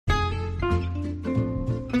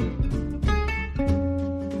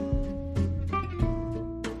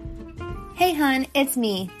hon, it's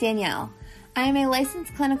me, Danielle. I am a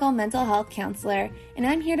licensed clinical mental health counselor, and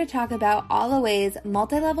I'm here to talk about all the ways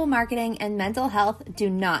multi-level marketing and mental health do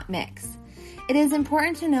not mix. It is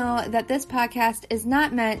important to know that this podcast is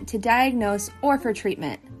not meant to diagnose or for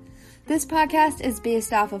treatment. This podcast is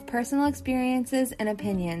based off of personal experiences and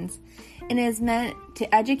opinions, and is meant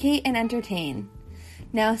to educate and entertain.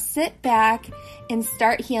 Now sit back and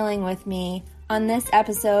start healing with me on this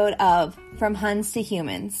episode of From Huns to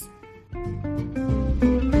Humans.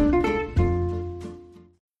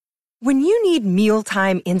 When you need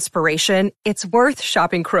mealtime inspiration, it's worth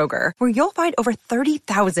shopping Kroger, where you'll find over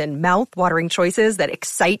 30,000 mouth-watering choices that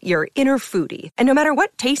excite your inner foodie. And no matter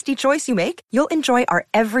what tasty choice you make, you'll enjoy our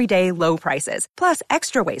everyday low prices, plus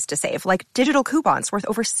extra ways to save, like digital coupons worth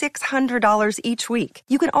over $600 each week.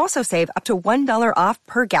 You can also save up to $1 off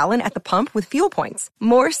per gallon at the pump with fuel points.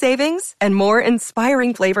 More savings and more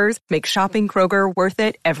inspiring flavors make shopping Kroger worth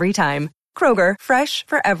it every time. Kroger, fresh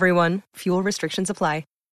for everyone. Fuel restrictions apply.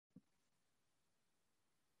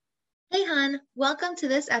 Hey hon, welcome to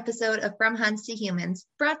this episode of From Huns to Humans,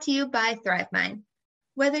 brought to you by ThriveMind.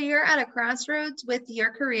 Whether you're at a crossroads with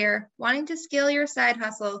your career, wanting to scale your side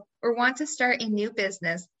hustle, or want to start a new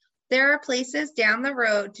business, there are places down the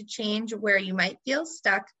road to change where you might feel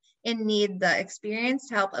stuck and need the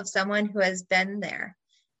experienced help of someone who has been there.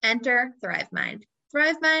 Enter ThriveMind.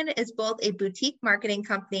 ThriveMind is both a boutique marketing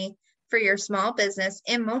company for your small business,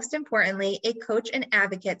 and most importantly, a coach and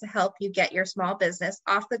advocate to help you get your small business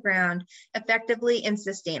off the ground effectively and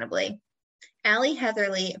sustainably. Allie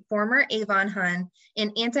Heatherly, former Avon Hun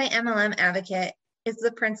and anti-MLM advocate, is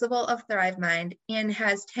the principal of ThriveMind and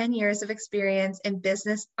has 10 years of experience in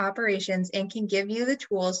business operations and can give you the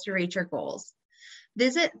tools to reach your goals.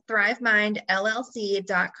 Visit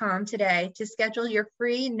ThriveMindLLC.com today to schedule your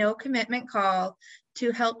free no-commitment call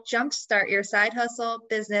to help jumpstart your side hustle,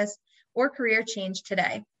 business, or career change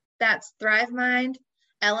today. That's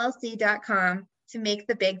ThriveMindLLC.com to make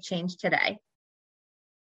the big change today.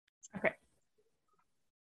 Okay.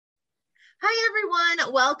 Hi,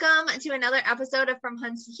 everyone. Welcome to another episode of From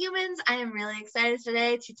Huns to Humans. I am really excited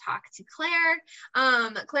today to talk to Claire.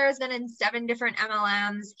 Claire has been in 7 different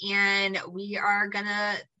MLMs, and we are going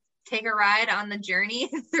to take a ride on the journey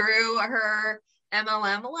through her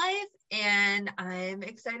MLM life, and I'm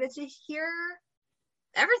excited to hear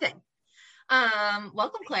everything.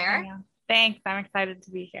 Welcome, Claire. Yeah. Thanks. I'm excited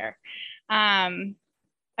to be here.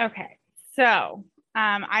 Okay. So,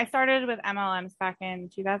 I started with MLMs back in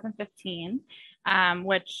 2015,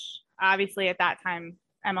 which obviously at that time,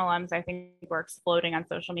 MLMs, I think, were exploding on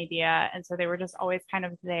social media. And so they were just always kind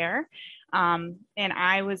of there. And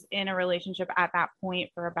I was in a relationship at that point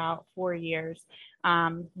for about 4 years,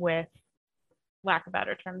 with, lack of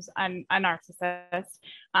better terms, a narcissist,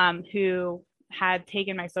 who had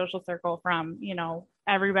taken my social circle from,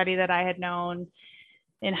 everybody that I had known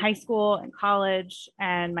in high school and college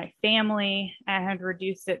and my family, and had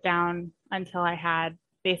reduced it down until I had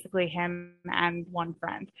basically him and one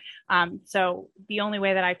friend. So the only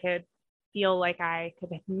way that I could feel like I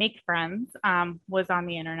could make friends was on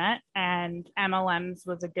the internet, and MLMs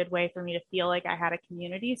was a good way for me to feel like I had a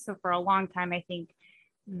community. So for a long time, I think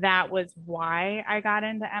that was why I got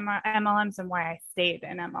into MLMs and why I stayed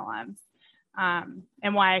in MLMs.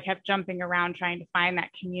 And why I kept jumping around trying to find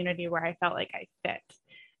that community where I felt like I fit.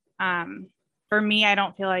 For me, I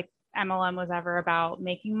don't feel like MLM was ever about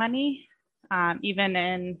making money. Even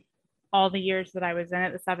in all the years that I was in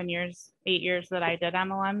it, the 8 years that I did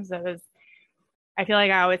MLMs, I feel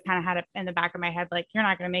like I always kind of had it in the back of my head, like, you're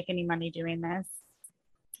not going to make any money doing this.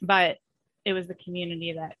 But it was the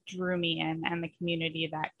community that drew me in, and the community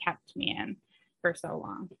that kept me in for so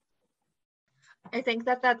long. I think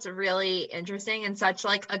that that's really interesting and such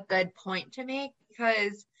like a good point to make,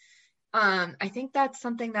 because I think that's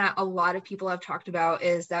something that a lot of people have talked about,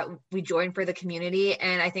 is that we join for the community.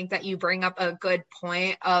 And I think that you bring up a good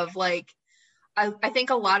point of like, I think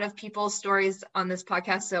a lot of people's stories on this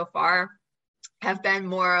podcast so far have been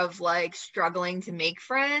more of like struggling to make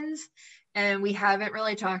friends. And we haven't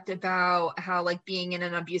really talked about how like being in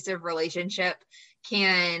an abusive relationship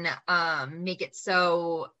can make it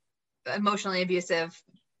so emotionally abusive,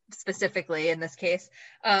 specifically in this case,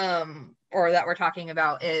 or that we're talking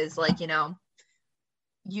about, is like,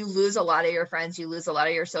 you lose a lot of your friends, you lose a lot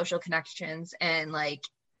of your social connections, and like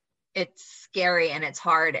it's scary and it's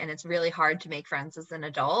hard, and it's really hard to make friends as an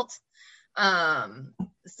adult.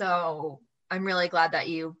 So I'm really glad that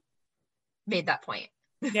you made that point.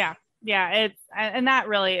 Yeah, and that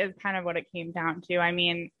really is kind of what it came down to. I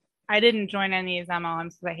mean, I didn't join any of these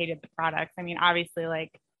MLMs because I hated the products. I mean, obviously,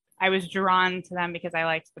 like, I was drawn to them because I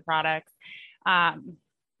liked the products.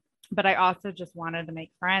 but I also just wanted to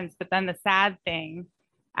make friends. But then the sad thing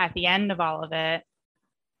at the end of all of it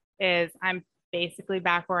is I'm basically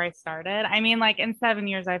back where I started. I mean, like in 7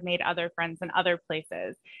 years, I've made other friends in other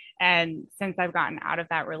places. And since I've gotten out of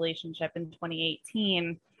that relationship in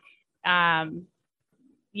 2018,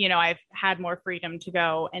 I've had more freedom to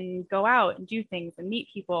go out and do things and meet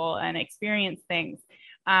people and experience things.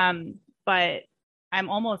 But I'm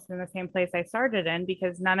almost in the same place I started in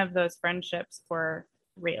because none of those friendships were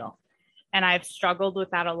real. And I've struggled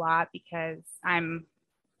with that a lot because I'm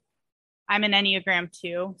an Enneagram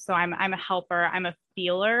 2. So I'm a helper. I'm a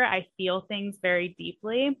feeler. I feel things very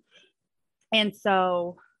deeply. And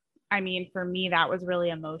so, I mean, for me, that was really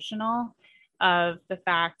emotional of the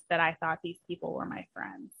fact that I thought these people were my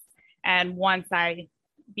friends. And once I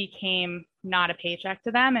became not a paycheck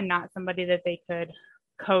to them and not somebody that they could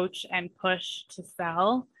coach and push to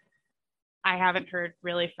sell, I haven't heard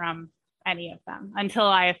really from any of them until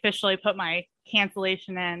I officially put my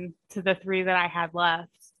cancellation in to the 3 that I had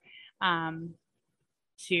left.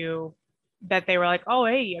 To that they were like, oh,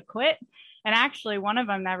 hey, you quit. And actually one of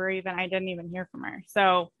them I didn't even hear from her.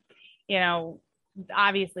 So,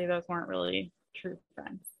 obviously those weren't really true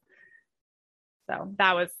friends. So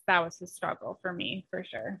that was a struggle for me for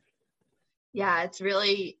sure. Yeah, it's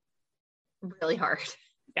really, really hard.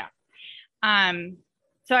 Yeah.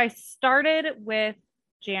 So I started with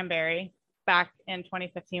Jamberry back in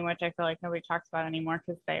 2015, which I feel like nobody talks about anymore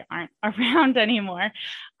because they aren't around anymore.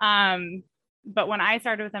 But when I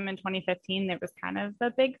started with them in 2015, it was kind of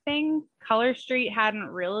the big thing. Color Street hadn't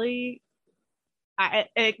really,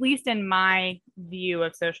 at least in my view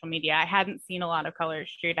of social media, I hadn't seen a lot of Color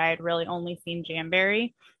Street. I had really only seen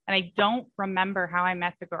Jamberry, and I don't remember how I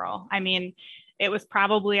met the girl. I mean, it was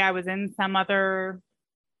probably I was in some other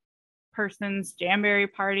person's Jamberry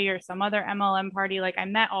party or some other MLM party. Like I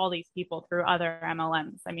met all these people through other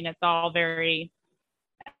MLMs. I mean, it's all very,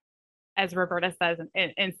 as Roberta says,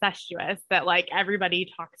 incestuous, that like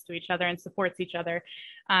everybody talks to each other and supports each other.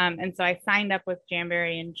 And so I signed up with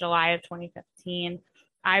Jamberry in July of 2015.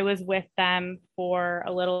 I was with them for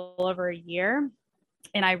a little over a year,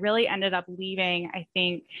 and I really ended up leaving. I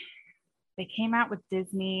think they came out with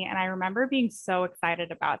Disney, and I remember being so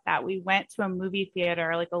excited about that. We went to a movie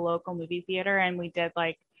theater, like a local movie theater, and we did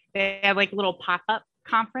they had like little pop-up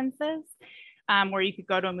conferences where you could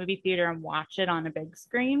go to a movie theater and watch it on a big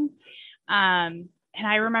screen. And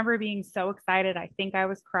I remember being so excited. I think I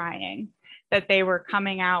was crying that they were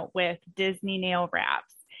coming out with Disney nail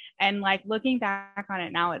wraps. And like looking back on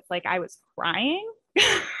it now, it's like I was crying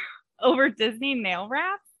over Disney nail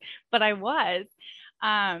wraps, but I was.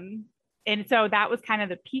 And so that was kind of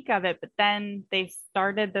the peak of it. But then they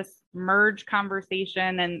started this merge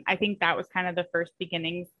conversation. And I think that was kind of the first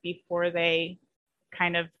beginnings before they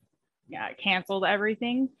kind of canceled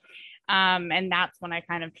everything. And that's when I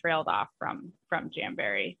kind of trailed off from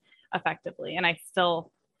Jamberry effectively. And I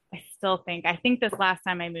think this last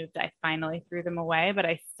time I moved, I finally threw them away, but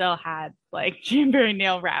I still had like Jamberry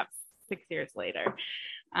nail wraps 6 years later.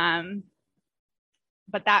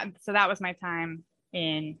 But that was my time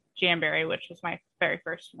in Jamberry, which was my very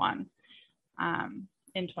first one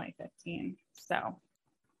in 2015. So,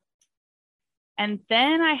 and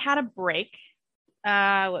then I had a break.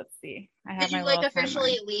 Let's see. Did you like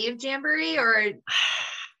officially leave Jamberry, or?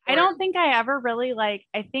 I don't think I ever really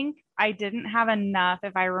I think I didn't have enough,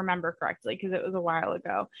 if I remember correctly, because it was a while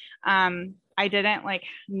ago. I didn't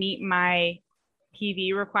meet my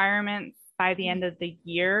PV requirements by the end of the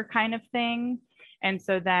year kind of thing. And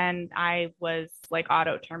so then I was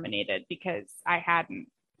auto terminated because I hadn't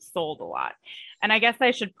sold a lot. And I guess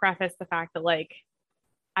I should preface the fact that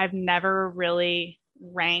I've never really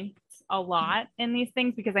ranked a lot in these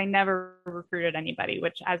things because I never recruited anybody,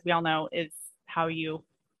 which, as we all know, is how you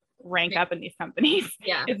rank up in these companies.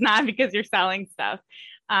 Yeah. It's not because you're selling stuff.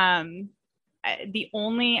 I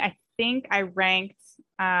think I ranked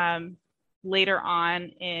later on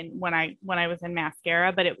in when I was in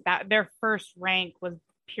Mascara, but their first rank was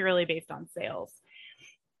purely based on sales.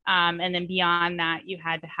 And then beyond that, you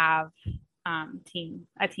had to have a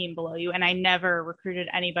team below you. And I never recruited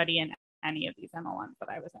anybody in any of these MLMs that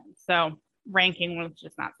I was in. So ranking was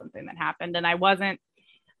just not something that happened. And I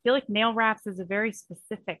feel like nail wraps is a very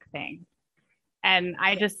specific thing. And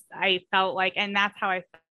I felt and that's how I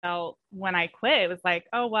felt when I quit. It was like,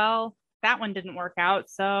 oh, well, that one didn't work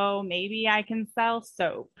out, so maybe I can sell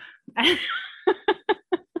soap.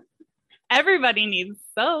 Everybody needs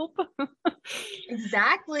soap.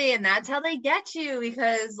 Exactly. And that's how they get you,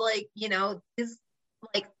 because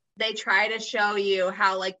they try to show you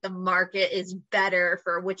how the market is better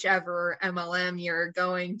for whichever MLM you're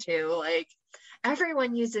going to.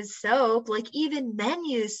 everyone uses soap. Like even men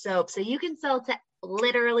use soap. So you can sell to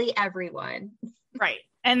literally everyone. Right.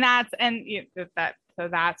 And that's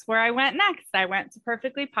where I went next. I went to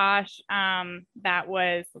Perfectly Posh. That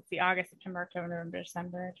was, let's see, August, September, October, November,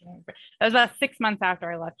 December, January. That was about 6 months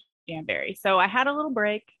after I left Janbury. So I had a little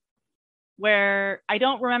break where I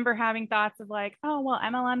don't remember having thoughts of like, oh, well,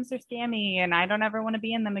 MLMs are scammy and I don't ever want to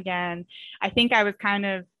be in them again. I think I was kind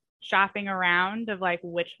of shopping around of like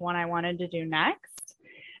which one I wanted to do next.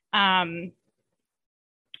 And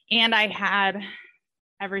I had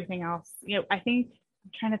everything else. I think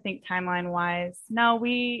I'm trying to think timeline wise. No,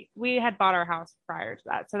 we had bought our house prior to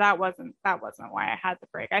that. So that wasn't why I had the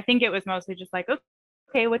break. I think it was mostly just like,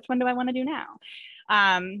 okay, which one do I want to do now?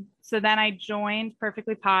 So then I joined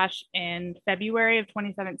Perfectly Posh in February of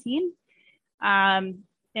 2017. And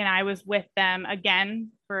I was with them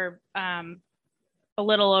again for a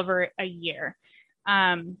little over a year.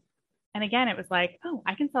 And again, it was like, oh,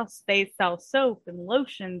 they sell soap and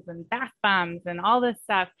lotions and bath bombs and all this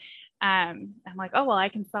stuff. I'm like, oh, well, I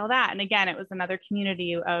can sell that. And again, it was another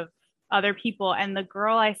community of other people. And the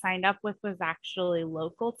girl I signed up with was actually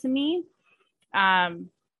local to me.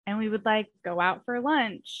 And we would like go out for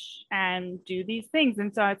lunch and do these things.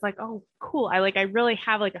 And so it's like, oh, cool. I really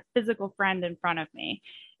have like a physical friend in front of me.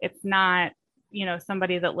 It's not,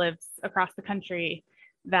 somebody that lives across the country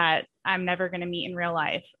that I'm never going to meet in real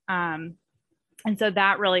life. And so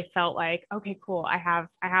that really felt like, okay, cool. I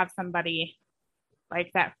have somebody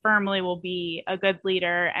like that firmly will be a good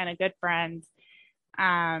leader and a good friend.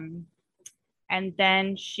 And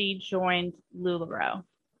then she joined LuLaRoe.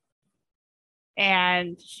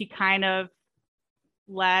 And she kind of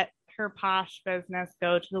let her posh business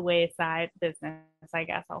go to the wayside. Business, I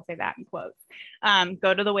guess I'll say that in quotes,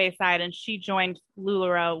 go to the wayside. And she joined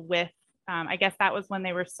LuLaRoe with, I guess that was when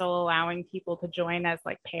they were still allowing people to join as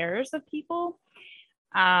like pairs of people.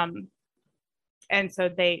 And so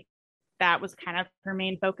that was kind of her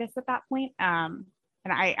main focus at that point.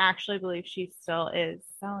 And I actually believe she still is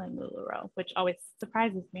selling LuLaRoe, which always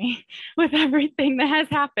surprises me with everything that has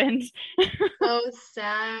happened. So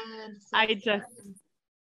sad.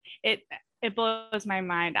 It blows my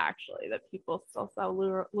mind actually that people still sell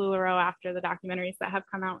LuLaRoe after the documentaries that have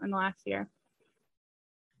come out in the last year.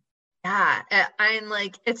 Yeah, I'm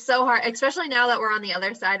like, it's so hard, especially now that we're on the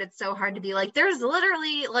other side. It's so hard to be like, there's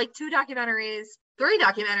literally like 3 documentaries,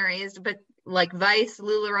 but like Vice,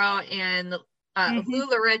 LuLaRoe, and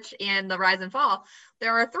LuLaRich and The Rise and Fall.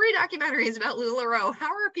 There are 3 documentaries about LuLaRoe. How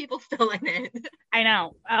are people still in it? I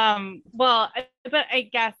know. Well, but I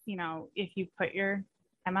guess, if you put your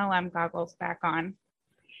MLM goggles back on,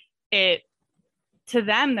 to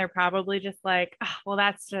them, they're probably just like, oh, well,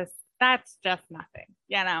 that's just nothing.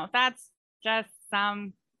 That's just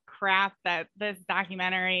some crap that this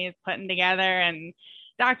documentary is putting together, and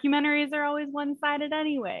documentaries are always one-sided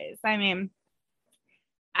anyways. I mean,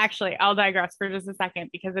 actually, I'll digress for just a second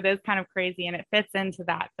because it is kind of crazy and it fits into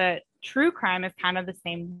that true crime is kind of the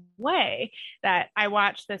same way. That I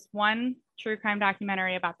watched this one true crime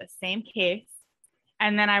documentary about the same case,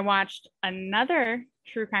 and then I watched another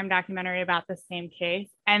true crime documentary about the same case,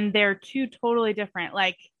 and they're 2 totally different.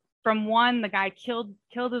 Like from one, the guy killed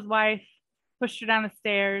his wife, pushed her down the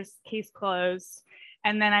stairs, case closed.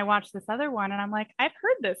 And then I watched this other one and I'm like, I've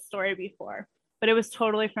heard this story before, but it was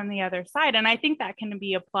totally from the other side. And I think that can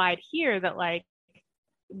be applied here, that like,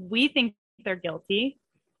 we think they're guilty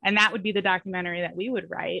and that would be the documentary that we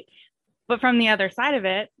would write. But from the other side of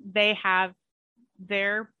it, they have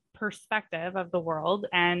their perspective of the world,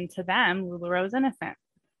 and to them, LuLaRoe's innocent.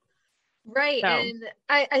 Right. So. And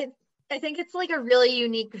I think it's like a really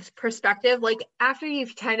unique perspective. Like after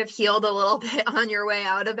you've kind of healed a little bit on your way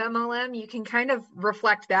out of MLM, you can kind of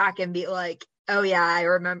reflect back and be like, oh yeah, I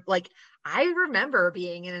remember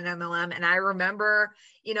being in an MLM, and I remember,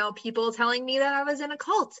 people telling me that I was in a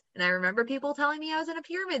cult, and I remember people telling me I was in a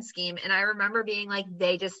pyramid scheme. And I remember being like,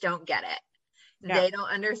 they just don't get it. Yeah. They don't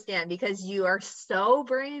understand because you are so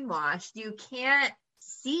brainwashed. You can't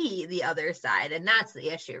see the other side. And that's the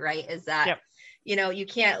issue, right? Is that, yep. You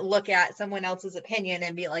can't look at someone else's opinion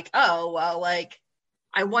and be like, oh, well, like,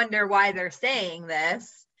 I wonder why they're saying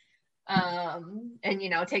this. And,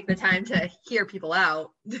 take the time to hear people out.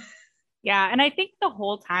 Yeah. And I think the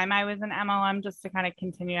whole time I was in MLM, just to kind of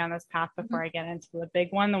continue on this path before I get into the big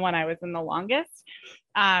one, the one I was in the longest,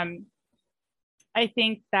 I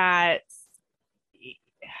think that,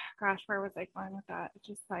 gosh, where was I going with that? It's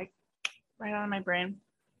just like right out of my brain.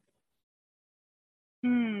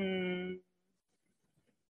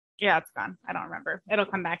 Yeah, it's gone. I don't remember. It'll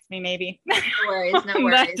come back to me maybe. No worries.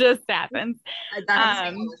 That just happens. That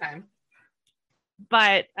happens all the time.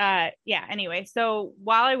 But yeah, anyway, so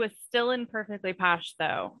while I was still in Perfectly Posh,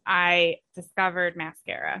 though, I discovered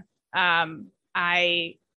mascara.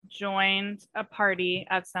 I joined a party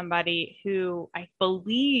of somebody who I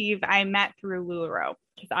believe I met through LuLaRoe,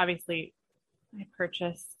 because obviously I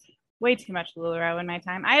purchased way too much LuLaRoe in my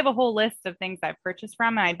time. I have a whole list of things I've purchased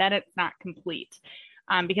from, and I bet it's not complete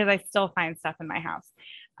because I still find stuff in my house.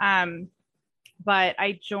 But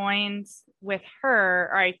I joined with her,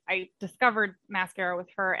 or I discovered mascara with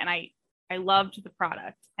her, and I loved the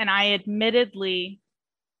product. And I admittedly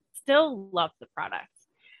still love the product.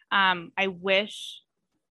 I wish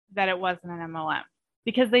that it wasn't an MLM,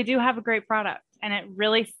 because they do have a great product and it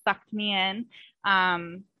really sucked me in.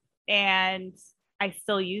 And I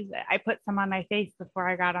still use it. I put some on my face before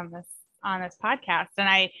I got on this podcast, and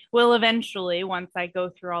I will eventually, once I go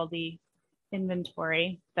through all the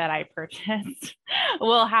inventory that I purchased,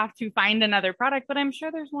 we'll have to find another product, but I'm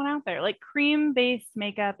sure there's one out there. Like, cream-based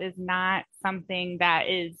makeup is not something that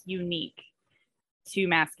is unique to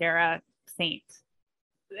Mascara Saint.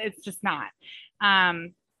 It's just not.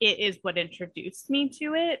 It is what introduced me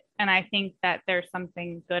to it. And I think that there's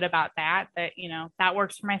something good about that, you know, that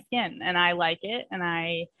works for my skin and I like it. And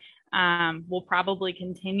I will probably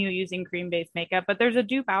continue using cream-based makeup, but there's a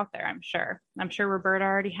dupe out there, I'm sure. I'm sure Roberta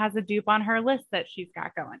already has a dupe on her list that she's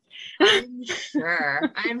got going.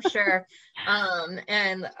 I'm sure.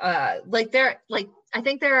 And I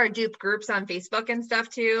think there are dupe groups on Facebook and stuff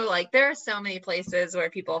too. Like, there are so many places where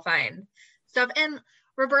people find stuff. And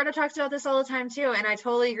Roberta talks about this all the time too, and I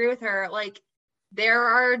totally agree with her. Like, there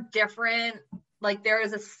are different, like, there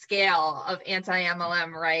is a scale of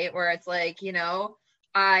anti-MLM, right? Where it's like, you know,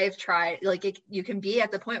 I've tried, like, you can be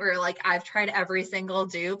at the point where you're like, I've tried every single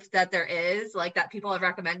dupe that there is, like, that people have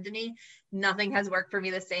recommended to me. Nothing has worked for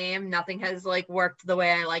me the same. Nothing has, like, worked the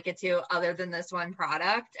way I like it to, other than this one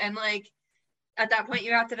product. And, like, at that point,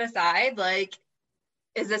 you have to decide, like,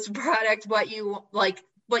 is this product what you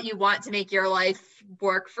want to make your life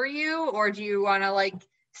work for you, or do you want to, like,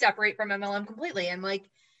 separate from MLM completely? And, like,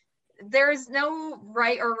 there's no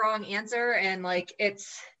right or wrong answer. And, like,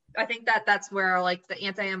 I think that's where, like, the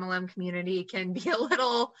anti-MLM community can be a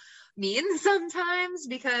little mean sometimes,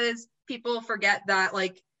 because people forget that,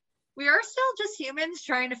 like, we are still just humans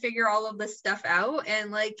trying to figure all of this stuff out,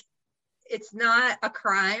 and, like, it's not a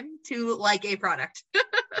crime to like a product.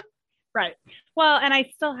 Right. Well, and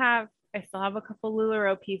I still have a couple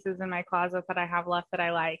LuLaRoe pieces in my closet that I have left that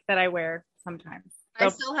I like, that I wear sometimes. So, I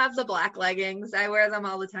still have the black leggings. I wear them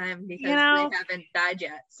all the time because they haven't died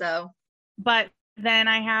yet. So, but then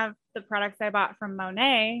I have the products I bought from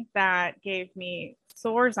Monet that gave me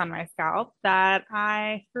sores on my scalp that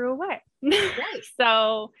I threw away. Right.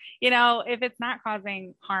 So, you know, if it's not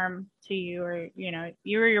causing harm to you, or, you know,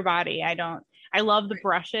 you or your body, I love the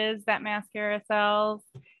brushes that mascara sells.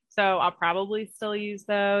 So I'll probably still use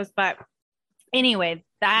those. But anyway,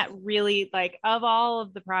 that really, like, of all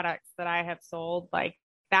of the products that I have sold, like,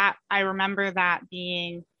 that, I remember that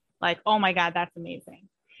being like, oh my God, that's amazing.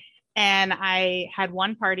 And I had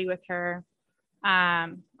one party with her, or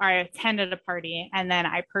I attended a party, and then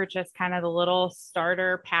I purchased kind of the little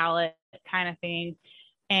starter palette kind of thing.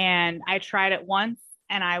 And I tried it once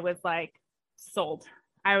and I was like, sold.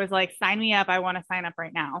 I was like, sign me up. I want to sign up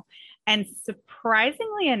right now. And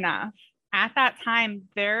surprisingly enough, at that time,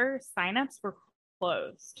 their signups were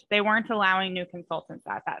closed. They weren't allowing new consultants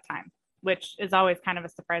at that time, which is always kind of a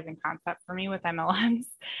surprising concept for me with MLMs.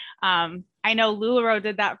 I know LuLaRoe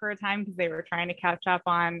did that for a time because they were trying to catch up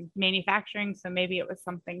on manufacturing. So maybe it was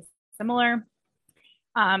something similar.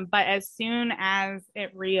 But as soon as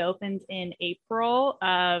it reopened in April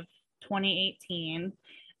of 2018,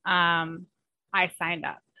 I signed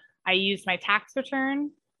up. I used my tax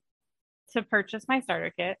return to purchase my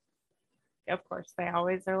starter kit. Of course, they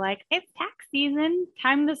always are like, it's tax season,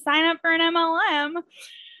 time to sign up for an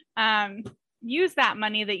MLM. Use that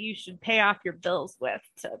money that you should pay off your bills with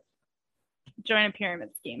to join a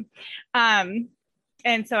pyramid scheme. And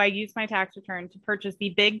so I used my tax return to purchase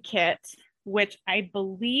the big kit, which I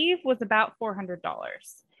believe was about $400.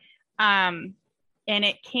 And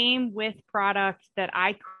it came with product that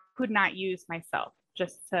I could not use myself,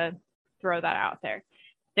 just to throw that out there.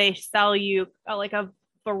 They sell you like a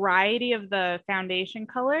variety of the foundation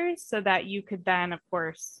colors so that you could then, of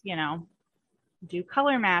course, you know, do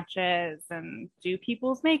color matches and do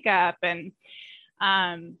people's makeup. And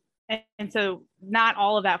so not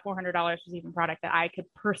all of that $400 was even product that I could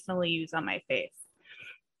personally use on my face.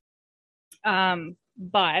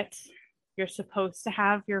 But you're supposed to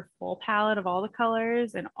have your full palette of all the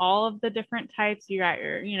colors and all of the different types. You got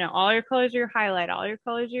your, all your colors, your highlight, all your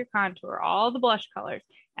colors, your contour, all the blush colors.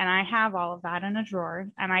 And I have all of that in a drawer,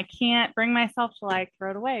 and I can't bring myself to like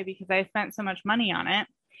throw it away because I spent so much money on it.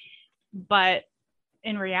 But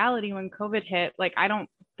in reality, when COVID hit, like,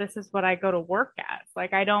 this is what I go to work as.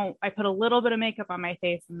 Like, I put a little bit of makeup on my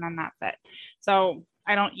face and then that's it. So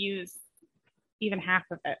I don't use even half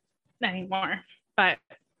of it anymore, but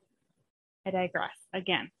I digress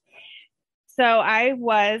again. So I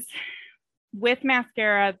was with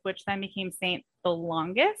mascara, which then became Saint, the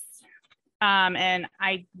longest. And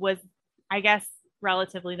I was, I guess,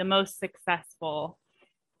 relatively the most successful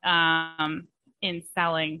in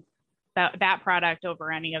selling that product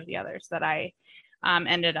over any of the others that I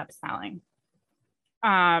ended up selling.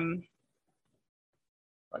 Let's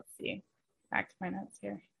see, back to my notes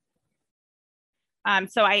here.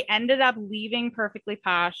 So I ended up leaving Perfectly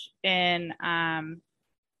Posh in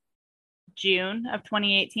June of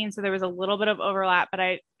 2018. So there was a little bit of overlap,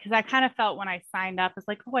 but because I kind of felt when I signed up, it's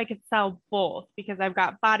like, oh, I could sell both because I've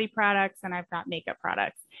got body products and I've got makeup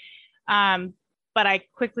products. But I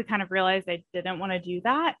quickly kind of realized I didn't want to do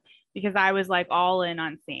that because I was like all in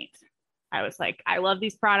on Saint. I was like, I love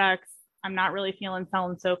these products. I'm not really feeling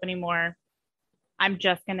selling soap anymore. I'm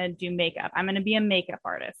just going to do makeup. I'm going to be a makeup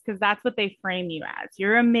artist because that's what they frame you as.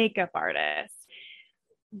 You're a makeup artist,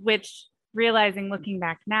 which, realizing looking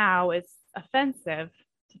back now, is offensive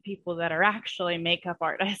to people that are actually makeup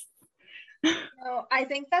artists. So I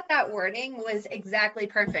think that wording was exactly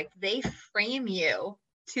perfect. They frame you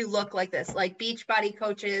to look like this. Like Beachbody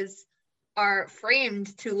coaches are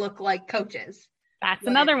framed to look like coaches. That's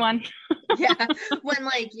another one. Yeah. When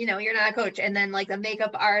like, you're not a coach, and then like the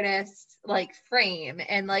makeup artist like frame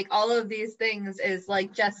and like all of these things is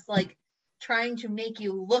like just like trying to make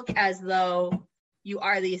you look as though you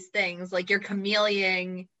are these things. Like you're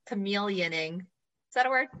chameleoning. Is that a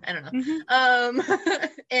word? I don't know. Mm-hmm.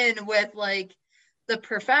 And with like the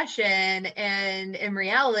profession, and in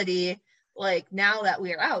reality, like now that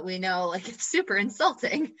we're out, we know like it's super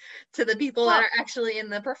insulting to the people that are actually in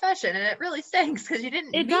the profession, and it really stinks because you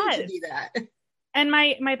didn't mean to do that. And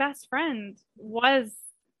my best friend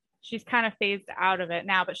she's kind of phased out of it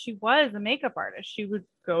now, but she was a makeup artist. She would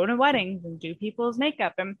go to weddings and do people's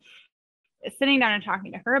makeup, and sitting down and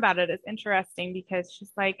talking to her about it is interesting because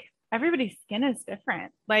she's like, everybody's skin is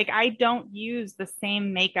different. Like I don't use the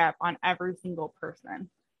same makeup on every single person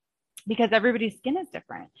because everybody's skin is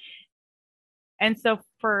different. And so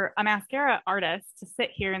for a mascara artist to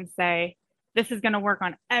sit here and say, this is going to work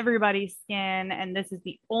on everybody's skin and this is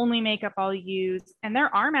the only makeup I'll use. And there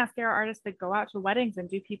are mascara artists that go out to weddings and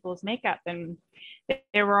do people's makeup. And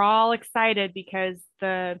they were all excited because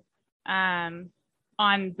on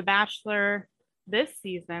The Bachelor this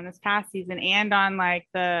past season, and on like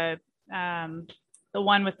the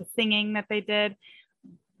one with the singing that they did,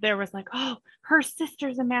 there was like, oh, her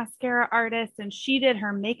sister's a mascara artist and she did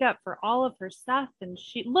her makeup for all of her stuff. And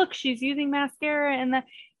she's using mascara, and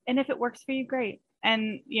if it works for you, great.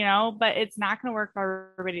 And, but it's not going to work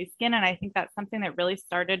for everybody's skin. And I think that's something that really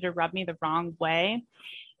started to rub me the wrong way,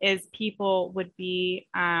 is people would be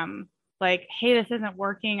like, hey, this isn't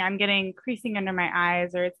working. I'm getting creasing under my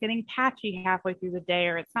eyes, or it's getting patchy halfway through the day,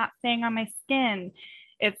 or it's not staying on my skin.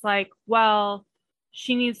 It's like, well,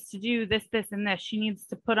 she needs to do this, this, and this. She needs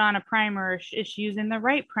to put on a primer. Is she using the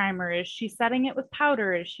right primer? Is she setting it with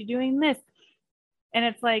powder? Is she doing this? And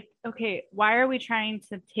it's like, okay, why are we trying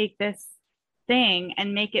to take this thing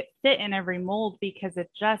and make it fit in every mold? Because it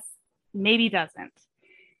just maybe doesn't.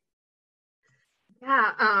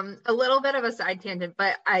 Yeah, a little bit of a side tangent,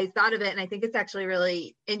 but I thought of it and I think it's actually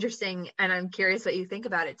really interesting, and I'm curious what you think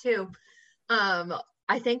about it too.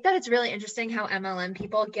 I think that it's really interesting how MLM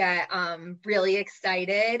people get really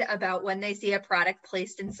excited about when they see a product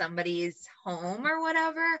placed in somebody's home or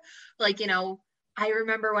whatever. Like, I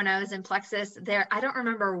remember when I was in Plexus there, I don't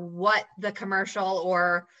remember what the commercial,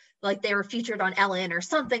 or like they were featured on Ellen or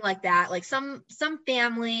something like that. Like some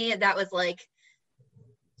family that was like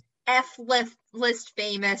F-list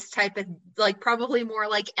famous type of, like probably more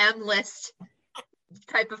like M-list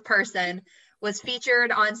type of person, was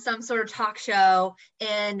featured on some sort of talk show,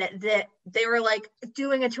 and that they were like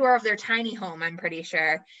doing a tour of their tiny home, I'm pretty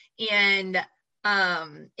sure. And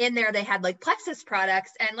in there they had like Plexus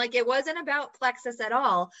products, and like it wasn't about Plexus at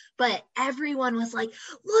all, but everyone was like,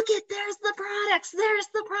 look at, there's the products,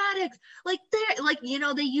 like they're like,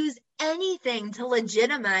 they use anything to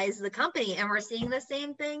legitimize the company. And we're seeing the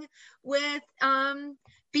same thing with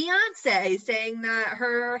Beyonce saying that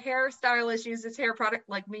her hairstylist uses hair product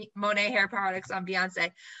like Monet hair products on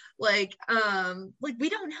Beyonce. Like we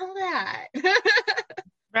don't know that.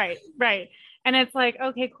 Right. And it's like,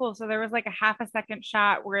 okay, cool. So there was like a half a second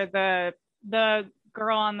shot where the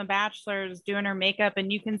girl on The Bachelor is doing her makeup,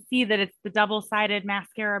 and you can see that it's the double-sided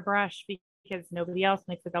mascara brush because nobody else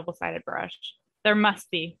makes a double-sided brush. There must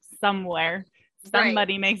be somewhere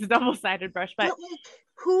somebody makes a double-sided brush, but like,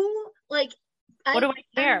 who like what do I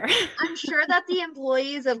care? I'm sure that the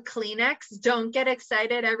employees of Kleenex don't get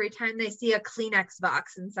excited every time they see a Kleenex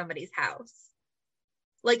box in somebody's house.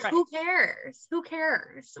 Like, who cares? Who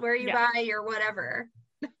cares where you buy your whatever?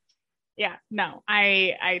 Yeah, no,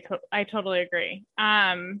 I totally agree.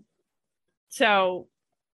 So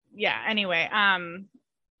yeah, anyway,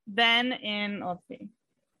 then in, let's see,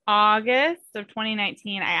 August of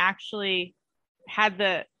 2019, I actually had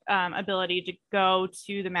the ability to go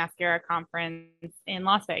to the mascara conference in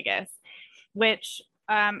Las Vegas, which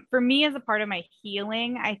for me as a part of my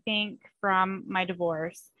healing, I think from my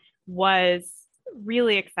divorce was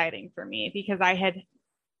really exciting for me because I had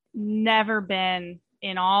never been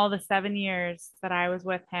in all the 7 years that I was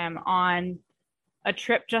with him on a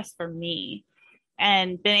trip just for me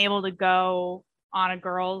and been able to go on a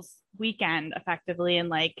girls' weekend effectively and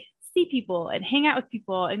like see people and hang out with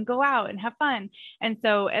people and go out and have fun. And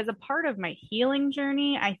so as a part of my healing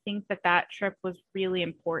journey, I think that trip was really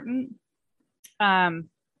important. As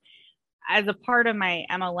a part of my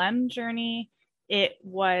MLM journey, it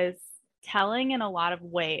was telling in a lot of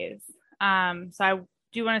ways. So I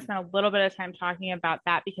do want to spend a little bit of time talking about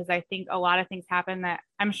that because I think a lot of things happen that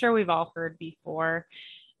I'm sure we've all heard before.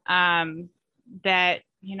 That,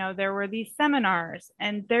 you know, there were these seminars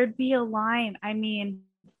and there'd be a line. I mean,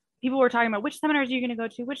 people were talking about which seminars are you going to go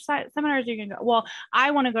to? Which seminars are you going to go? Well,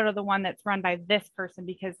 I want to go to the one that's run by this person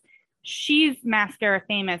because she's mascara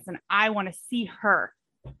famous and I want to see her.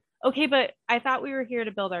 Okay, but I thought we were here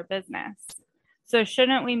to build our business. So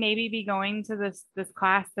shouldn't we maybe be going to this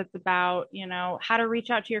class that's about, you know, how to reach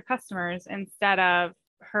out to your customers instead of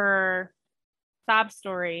her sob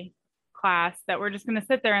story class that we're just going to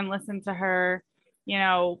sit there and listen to her, you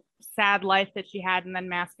know, sad life that she had and then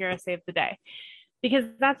mascara saved the day. Because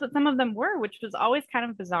that's what some of them were, which was always kind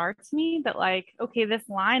of bizarre to me that like, okay, this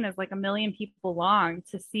line is like 1 million people long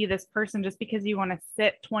to see this person just because you want to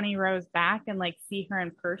sit 20 rows back and like see her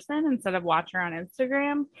in person instead of watch her on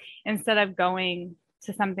Instagram, instead of going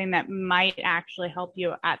to something that might actually help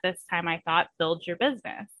you at this time, I thought, build your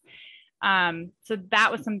business. So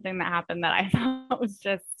that was something that happened that I thought was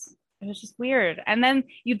just weird. And then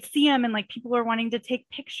you'd see them and like people were wanting to take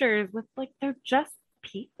pictures with like, they're just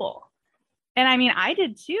people. And I mean, I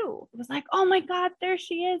did too. It was like, oh my God, there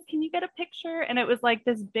she is. Can you get a picture? And it was like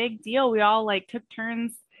this big deal. We all like took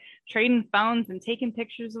turns trading phones and taking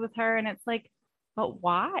pictures with her. And it's like, but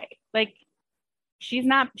why? Like, she's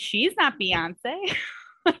not Beyonce.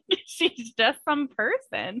 She's just some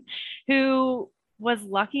person who was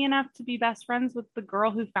lucky enough to be best friends with the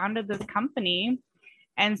girl who founded this company.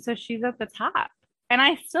 And so she's at the top. And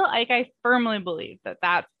I still, like, I firmly believe that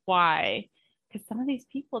that's why. Because some of these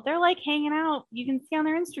people, they're like hanging out. You can see on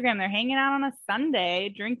their Instagram, they're hanging out on a Sunday,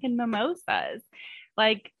 drinking mimosas.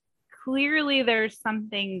 Like, clearly there's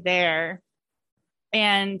something there.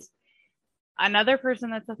 And another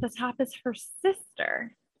person that's at the top is her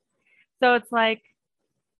sister. So it's like,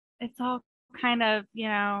 it's all kind of, you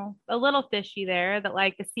know, a little fishy there that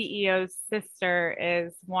like the CEO's sister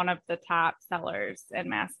is one of the top sellers in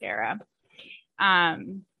mascara.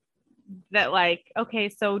 That like, okay,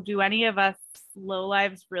 so do any of us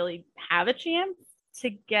lowlives really have a chance to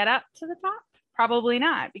get up to the top? Probably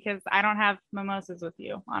not, because I don't have mimosas with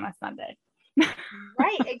you on a Sunday.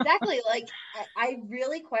 Right, exactly. Like, I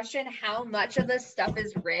really question how much of this stuff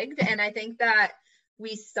is rigged. And I think that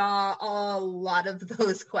we saw a lot of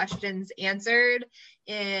those questions answered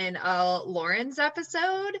in Lauren's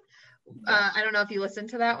episode. I don't know if you listened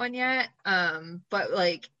to that one yet, but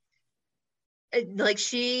like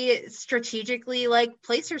she strategically like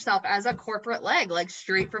placed herself as a corporate leg, like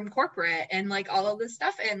straight from corporate, and like all of this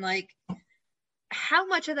stuff. And like, how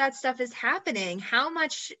much of that stuff is happening? How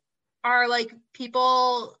much are like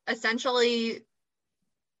people essentially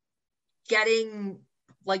getting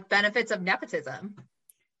like benefits of nepotism?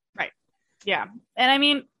 Right. Yeah. And I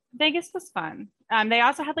mean, Vegas was fun. They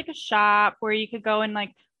also had like a shop where you could go and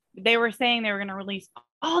like, they were saying they were going to release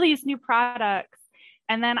all these new products.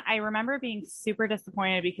 And then I remember being super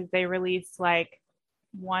disappointed because they released like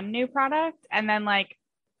one new product and then like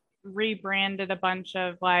rebranded a bunch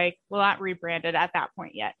of like, well, not rebranded at that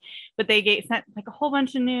point yet, but they sent like a whole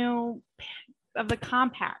bunch of new of the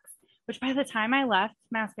compacts, which by the time I left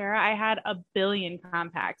mascara, I had a billion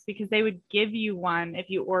compacts because they would give you one if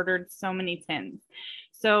you ordered so many tins.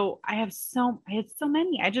 So I had so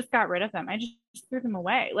many. I just got rid of them. I just threw them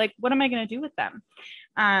away. Like, what am I going to do with them?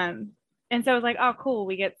 And so I was like, oh, cool.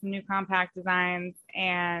 We get some new compact designs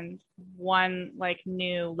and one like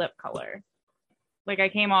new lip color. Like I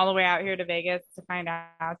came all the way out here to Vegas to find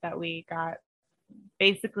out that we got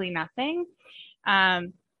basically nothing.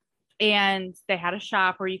 And they had a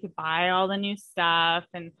shop where you could buy all the new stuff.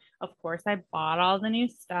 And of course, I bought all the new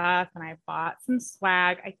stuff and I bought some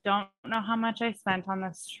swag. I don't know how much I spent on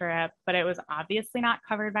this trip, but it was obviously not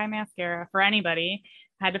covered by mascara for anybody.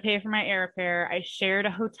 I had to pay for my airfare. I shared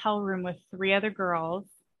a hotel room with 3 other girls.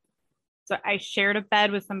 So I shared a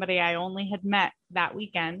bed with somebody I only had met that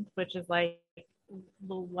weekend, which is like,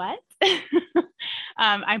 what?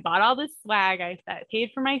 I bought all this swag. I paid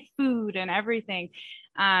for my food and everything.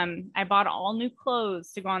 I bought all new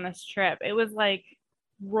clothes to go on this trip. It was like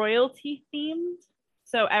royalty themed.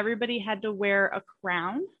 So everybody had to wear a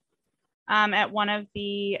crown at one of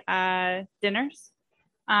the dinners.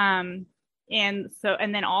 And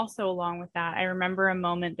then also along with that, I remember a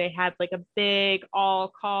moment they had like a big all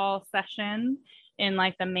call session in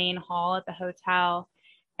like the main hall at the hotel.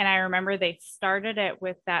 And I remember they started it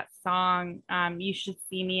with that song, You Should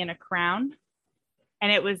See Me in a Crown.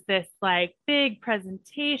 And it was this like big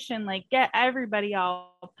presentation, like get everybody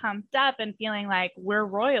all pumped up and feeling like we're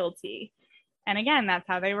royalty. And again, that's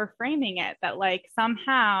how they were framing it, that like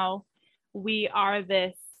somehow we are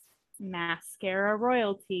this mascara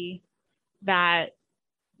royalty, that,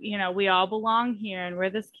 you know, we all belong here and we're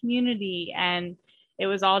this community. And it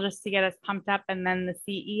was all just to get us pumped up. And then the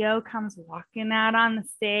CEO comes walking out on the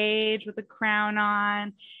stage with a crown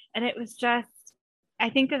on. And it was just, I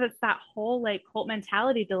think that it's that whole like cult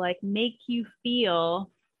mentality to like make you feel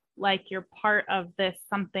like you're part of this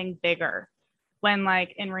something bigger, when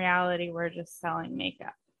like in reality, we're just selling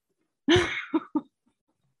makeup.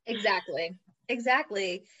 Exactly.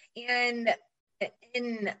 And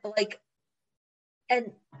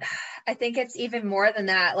I think it's even more than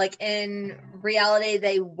that. Like in reality,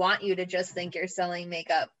 they want you to just think you're selling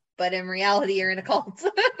makeup, but in reality, you're in a cult.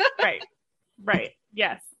 Right.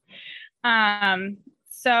 Yes.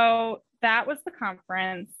 So that was the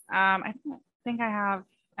conference. I don't think I have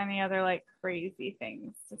any other like crazy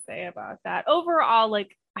things to say about that. Overall,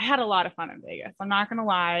 like I had a lot of fun in Vegas. I'm not gonna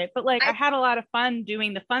lie, but like I had a lot of fun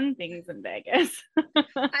doing the fun things in Vegas.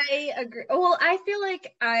 I agree. Well, I feel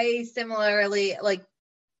like I similarly like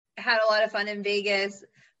had a lot of fun in Vegas,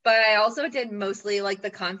 but I also did mostly like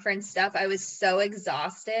the conference stuff. I was so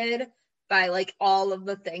exhausted by like all of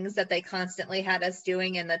the things that they constantly had us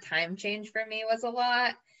doing, and the time change for me was a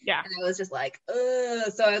lot. Yeah. And I was just like,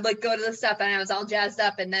 ugh. So I'd like go to the stuff and I was all jazzed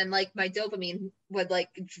up, and then like my dopamine would like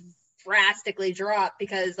drastically drop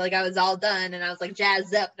because like I was all done and I was like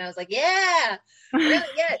jazzed up and I was like, yeah, we're gonna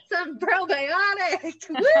get some probiotics.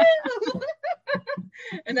 Woo!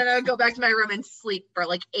 And then I would go back to my room and sleep for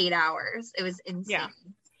like 8 hours. It was insane.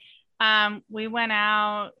 Yeah. We went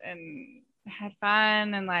out and had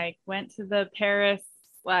fun and like went to the Paris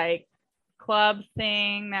like club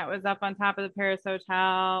thing that was up on top of the Paris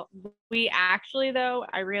hotel. We actually, though,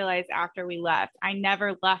 I realized after we left, I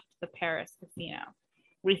never left the Paris casino.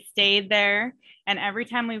 We stayed there, and every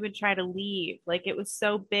time we would try to leave, like it was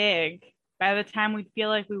so big, by the time we'd feel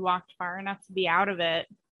like we walked far enough to be out of it,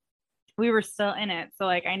 we were still in it. So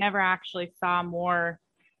like I never actually saw more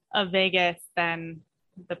of Vegas than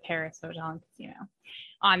the Paris hotel and casino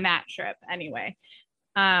on that trip anyway.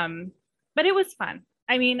 But it was fun.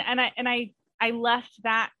 I mean, and I left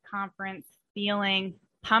that conference feeling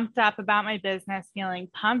pumped up about my business, feeling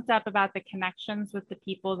pumped up about the connections with the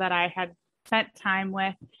people that I had spent time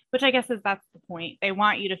with, which I guess that's the point. They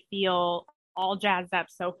want you to feel all jazzed up.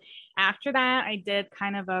 So after that, I did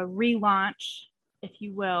kind of a relaunch, if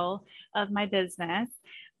you will, of my business.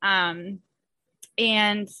 And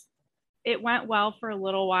it went well for a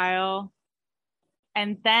little while.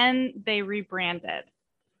 And then they rebranded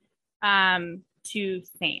to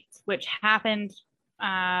Saint, which happened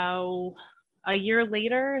a year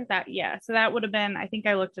later. So that would have been, I think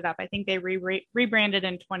I looked it up. I think they rebranded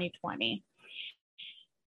in 2020.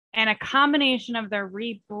 And a combination of their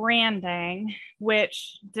rebranding,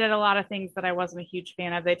 which did a lot of things that I wasn't a huge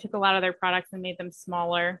fan of. They took a lot of their products and made them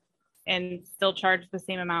smaller and still charged the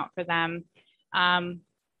same amount for them.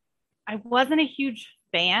 I wasn't a huge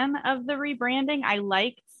fan of the rebranding. I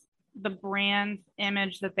liked the brand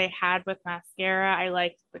image that they had with mascara. I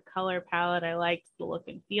liked the color palette. I liked the look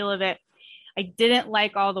and feel of it. I didn't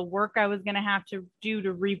like all the work I was going to have to do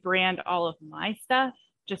to rebrand all of my stuff,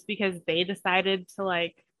 just because they decided to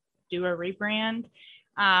like do a rebrand.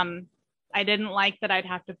 I didn't like that I'd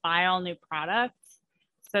have to buy all new products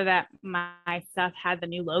so that my stuff had the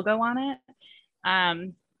new logo on it.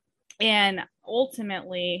 And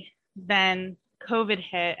ultimately then COVID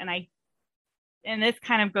hit, and this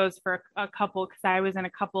kind of goes for a couple, because I was in a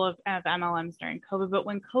couple of MLMs during COVID, but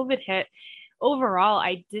when COVID hit, overall,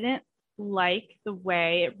 I didn't like the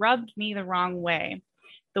way, it rubbed me the wrong way,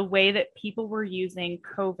 the way that people were using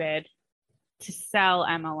COVID to sell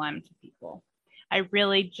MLM to people. I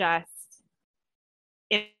really just,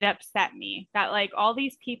 it upset me that like all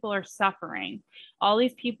these people are suffering, all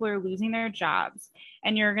these people are losing their jobs,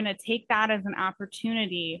 and you're going to take that as an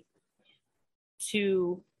opportunity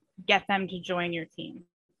to get them to join your team.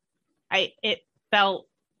 It felt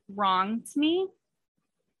wrong to me.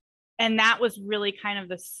 And that was really kind of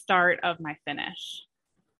the start of my finish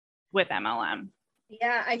with MLM.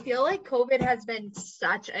 Yeah, I feel like COVID has been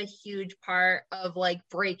such a huge part of like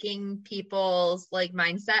breaking people's like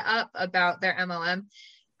mindset up about their MLM.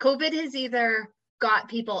 COVID has either got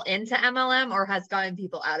people into MLM or has gotten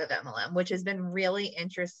people out of MLM, which has been really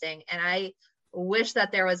interesting. And I wish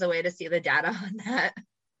that there was a way to see the data on that.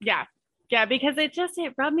 Yeah. Yeah, because it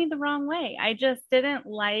rubbed me the wrong way. I just didn't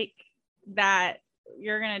like that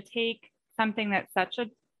you're going to take something that's such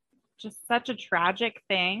a tragic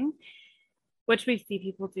thing, which we see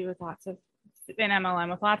people do with in MLM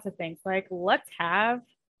with lots of things. Like, let's have,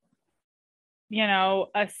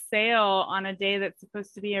 a sale on a day that's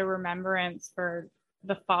supposed to be a remembrance for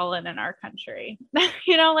the fallen in our country,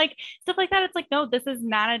 like stuff like that. It's like, no, this is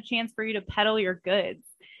not a chance for you to peddle your goods.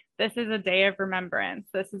 This is a day of remembrance.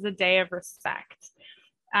 This is a day of respect.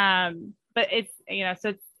 But it's,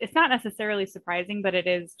 so it's not necessarily surprising, but it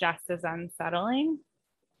is just as unsettling.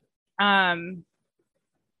 And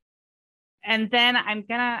then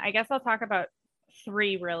I guess I'll talk about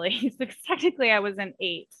 3 really, because technically I was in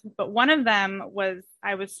 8, but one of them was,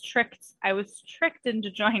 I was tricked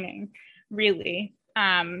into joining, really.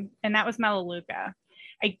 And that was Melaleuca.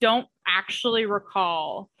 I don't actually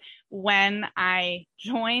recall when I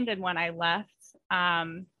joined and when I left,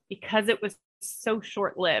 because it was so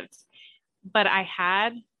short-lived. But I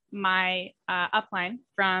had my upline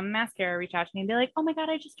from Mascara reach out to me and be like, oh my God,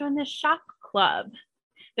 I just joined this shop club.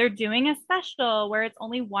 They're doing a special where it's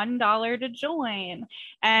only $1 to join.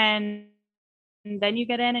 And then you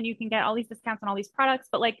get in and you can get all these discounts on all these products.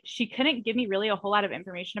 But like, she couldn't give me really a whole lot of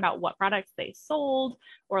information about what products they sold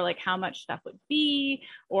or like how much stuff would be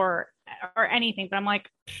or anything. But I'm like,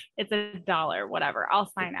 it's $1, whatever,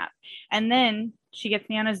 I'll sign up. And then she gets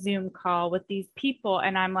me on a Zoom call with these people.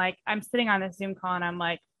 And I'm like, I'm sitting on this Zoom call and I'm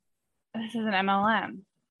like, this is an MLM.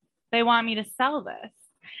 They want me to sell this.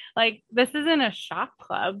 Like, this isn't a shop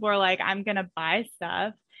club where like I'm going to buy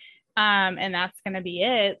stuff. And that's going to be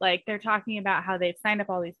it. Like, they're talking about how they've signed up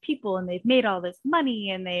all these people and they've made all this money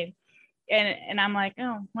and and I'm like,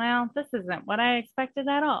 oh, well, this isn't what I expected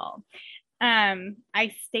at all.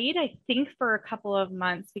 I stayed, I think, for a couple of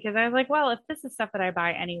months because I was like, well, if this is stuff that I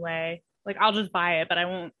buy anyway, like I'll just buy it, but I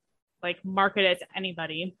won't like market it to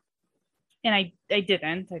anybody. And I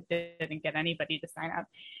didn't get anybody to sign up,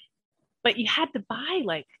 but you had to buy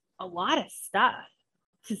like a lot of stuff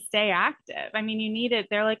to stay active. I mean, you needed,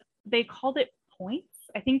 they called it points.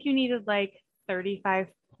 I think you needed like 35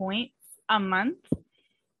 points a month,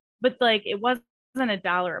 but like it wasn't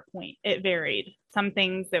 $1 a point. It varied. Some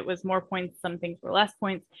things it was more points, some things were less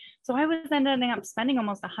points. So I was ending up spending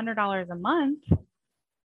almost $100 a month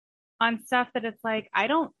on stuff that it's like, I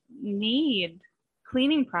don't need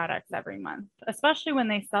cleaning products every month, especially when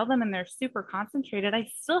they sell them and they're super concentrated. I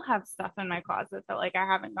still have stuff in my closet that like I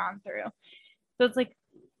haven't gone through. So it's like,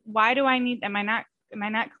 why do I need, am I not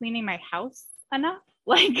cleaning my house enough?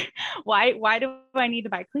 Like, why do I need to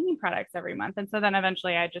buy cleaning products every month? And so then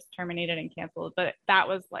eventually I just terminated and canceled, but that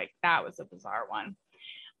was a bizarre one.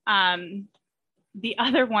 The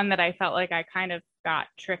other one that I felt like I kind of got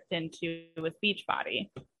tricked into was Beachbody.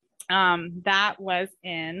 That was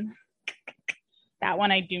in, that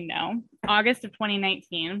one I do know, August of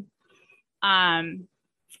 2019. I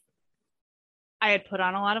had put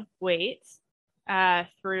on a lot of weight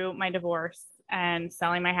through my divorce and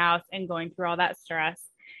selling my house and going through all that stress.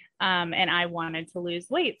 And I wanted to lose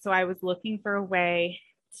weight. So I was looking for a way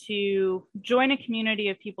to join a community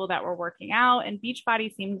of people that were working out, and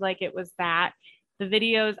Beachbody seemed like it was that. The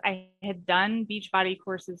videos, I had done Beachbody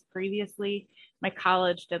courses previously. My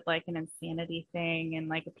college did like an Insanity thing and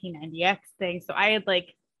like a P90X thing. So I had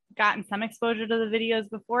like gotten some exposure to the videos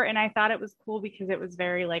before, and I thought it was cool because it was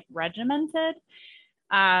very like regimented.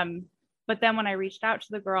 But then when I reached out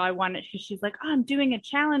to the girl, she's like, oh, I'm doing a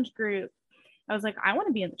challenge group. I was like, I want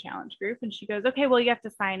to be in the challenge group. And she goes, okay, well, you have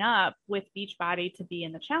to sign up with Beachbody to be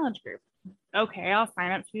in the challenge group. Okay, I'll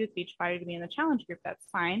sign up to be with Beachbody to be in the challenge group. That's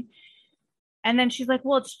fine. And then she's like,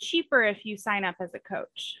 well, it's cheaper if you sign up as a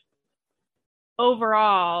coach.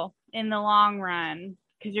 Overall, in the long run,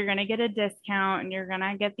 because you're going to get a discount and you're going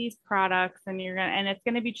to get these products and it's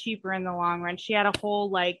going to be cheaper in the long run. She had a whole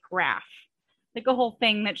like graph, like a whole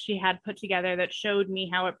thing that she had put together that showed me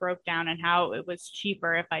how it broke down and how it was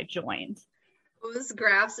cheaper if I joined. Those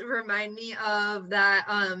graphs remind me of that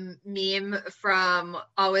meme from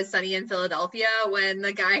Always Sunny in Philadelphia when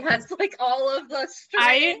the guy has like all of the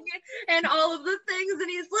string and all of the things and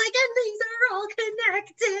he's like, and things are all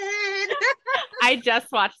connected. I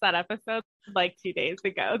just watched that episode like 2 days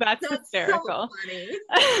ago. That's hysterical. So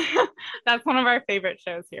funny. That's one of our favorite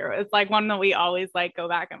shows here. It's like one that we always like go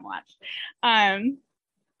back and watch.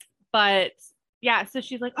 But yeah, so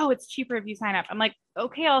she's like, oh, it's cheaper if you sign up. I'm like,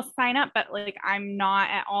 okay, I'll sign up, but like, I'm not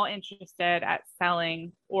at all interested at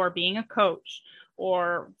selling or being a coach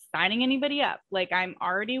or signing anybody up. Like, I'm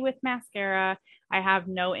already with Mascara. I have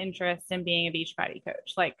no interest in being a Beachbody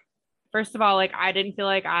coach. Like, first of all, like, I didn't feel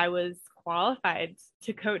like I was qualified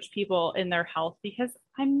to coach people in their health because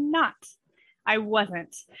I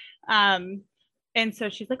wasn't. And so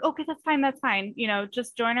she's like, okay, that's fine. You know,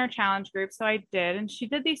 just join our challenge group. So I did. And she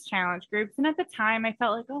did these challenge groups. And at the time I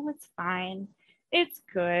felt like, oh, it's fine. It's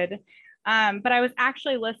good. But I was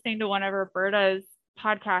actually listening to one of Roberta's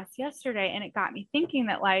podcasts yesterday, and it got me thinking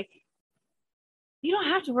that like, you don't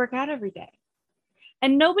have to work out every day.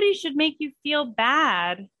 And nobody should make you feel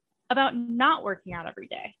bad about not working out every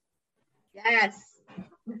day. Yes.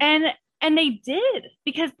 And they did,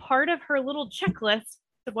 because part of her little checklist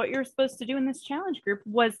of what you're supposed to do in this challenge group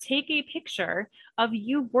was take a picture of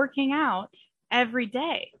you working out every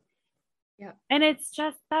day. Yeah. And it's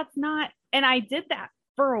just, that's not, and I did that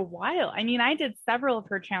for a while. I mean, I did several of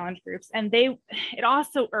her challenge groups, and it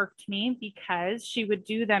also irked me because she would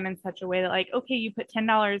do them in such a way that like, okay, you put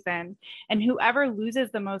 $10 in and whoever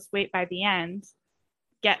loses the most weight by the end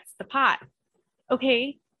gets the pot.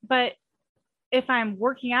 Okay. But if I'm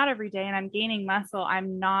working out every day and I'm gaining muscle,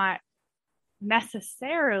 I'm not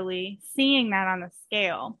necessarily seeing that on the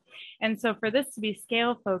scale. And so for this to be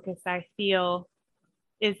scale focused, I feel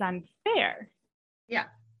is unfair. Yeah.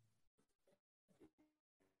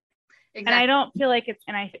 Exactly. And I don't feel like it's,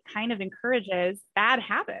 and I it kind of encourages bad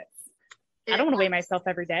habits. I don't want to weigh myself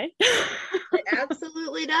every day. It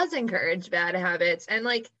absolutely does encourage bad habits. And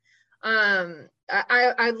like,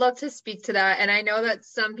 I'd love to speak to that. And I know that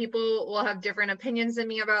some people will have different opinions than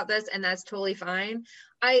me about this, and that's totally fine.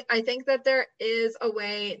 I think that there is a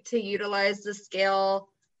way to utilize the scale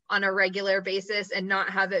on a regular basis and not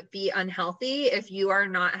have it be unhealthy if you are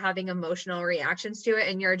not having emotional reactions to it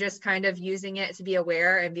and you're just kind of using it to be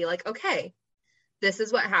aware and be like, okay, this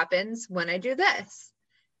is what happens when I do this,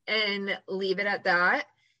 and leave it at that.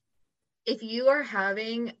 If you are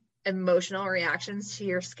having emotional reactions to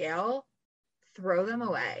your scale, throw them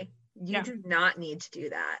away. You do not need to do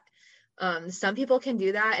that. Some people can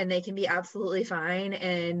do that and they can be absolutely fine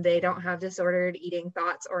and they don't have disordered eating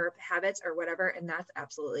thoughts or habits or whatever, and that's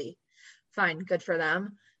absolutely fine. Good for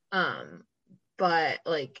them. But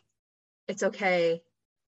like, it's okay.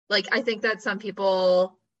 Like, I think that some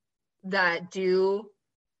people that do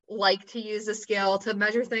like to use the scale to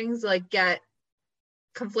measure things like get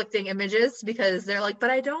conflicting images because they're like,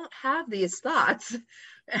 but I don't have these thoughts.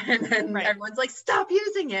 And then everyone's like, stop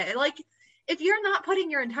using it. And like, if you're not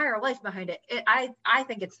putting your entire life behind it, I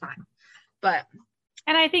think it's fine. But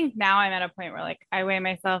and I think now I'm at a point where like I weigh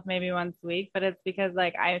myself maybe once a week, but it's because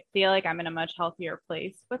like I feel like I'm in a much healthier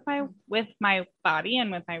place with my body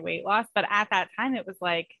and with my weight loss. But at that time it was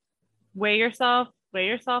like, weigh yourself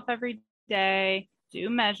every day, do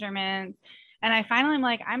measurements. And I finally am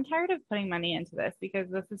like, I'm tired of putting money into this because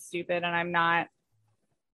this is stupid, and I'm not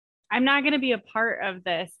going to be a part of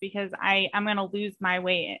this because I'm going to lose my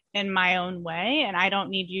weight in my own way, and I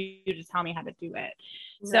don't need you to tell me how to do it. Right.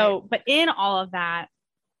 So, but in all of that,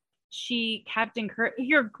 she kept encouraging,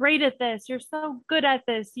 you're great at this. You're so good at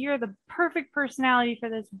this. You're the perfect personality for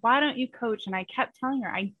this. Why don't you coach? And I kept telling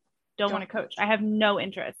her, I don't want to coach. I have no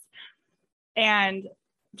interest. And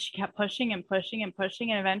she kept pushing and pushing and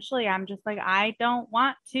pushing. And eventually I'm just like, I don't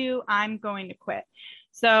want to, I'm going to quit.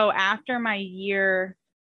 So after my year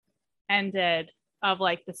ended of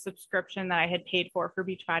like the subscription that I had paid for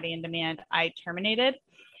Beachbody On Demand, I terminated.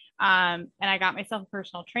 And I got myself a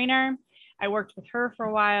personal trainer. I worked with her for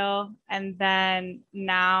a while. And then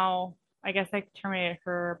now I guess I terminated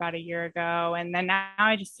her about a year ago. And then now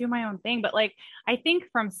I just do my own thing. But like, I think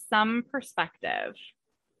from some perspective,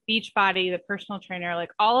 Beachbody, the personal trainer,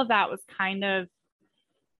 like all of that was kind of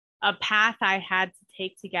a path I had to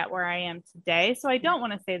take to get where I am today. So I don't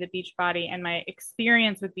want to say the Beachbody and my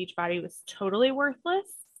experience with Beachbody was totally worthless.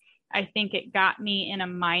 I think it got me in a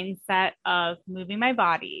mindset of moving my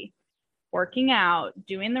body, working out,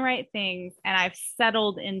 doing the right things, and I've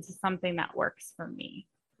settled into something that works for me.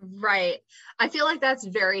 Right. I feel like that's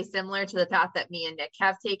very similar to the path that me and Nick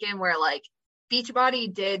have taken, where like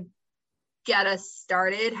Beachbody did get us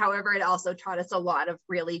started. However, it also taught us a lot of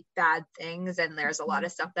really bad things, and there's a lot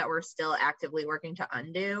of stuff that we're still actively working to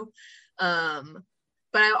undo.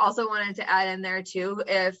 But I also wanted to add in there too,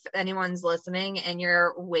 if anyone's listening and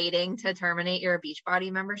you're waiting to terminate your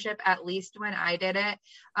Beachbody membership, at least when I did it,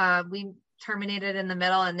 we terminated in the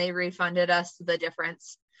middle and they refunded us the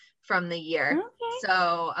difference from the year. Okay.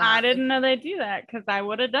 So I didn't know they'd do that, because I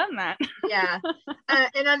would have done that. Yeah.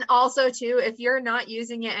 And then also too, if you're not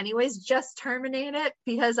using it anyways, just terminate it,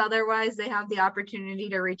 because otherwise they have the opportunity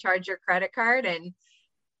to recharge your credit card, and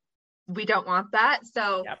we don't want that.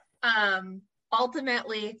 So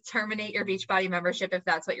ultimately terminate your Beachbody membership if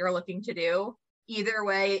that's what you're looking to do. Either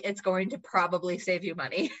way, it's going to probably save you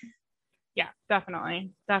money. Yeah,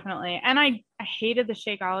 definitely. And I hated the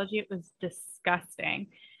Shakeology. It was disgusting.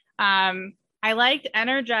 I liked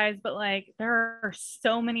Energize, but like there are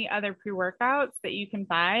so many other pre-workouts that you can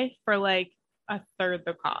buy for like a third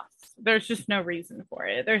the cost. There's just no reason for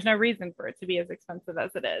it. There's no reason for it to be as expensive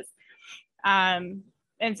as it is. And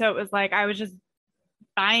so it was like I was just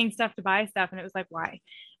buying stuff to buy stuff, and it was like, why?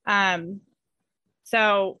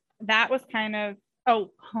 So that was kind of,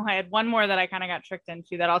 I had one more that I kind of got tricked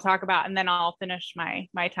into that I'll talk about, and then I'll finish my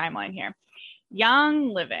timeline here.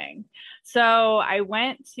 Young Living. So I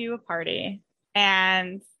went to a party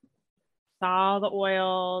and saw the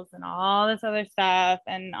oils and all this other stuff.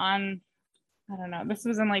 And I don't know, this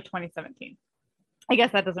was in like 2017. I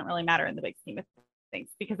guess that doesn't really matter in the big scheme of things,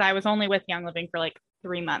 because I was only with Young Living for like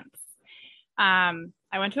 3 months.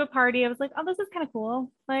 I went to a party. I was like, oh, this is kind of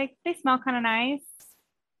cool. Like they smell kind of nice.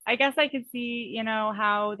 I guess I could see,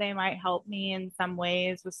 how they might help me in some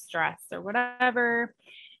ways with stress or whatever.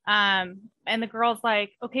 And the girl's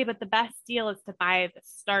like, okay, but the best deal is to buy the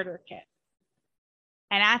starter kit.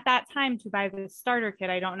 And at that time, to buy the starter kit,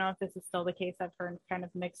 I don't know if this is still the case, I've heard kind of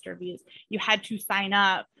mixed reviews, you had to sign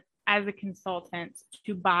up as a consultant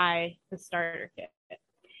to buy the starter kit.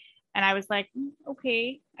 And I was like,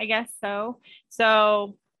 okay, I guess so.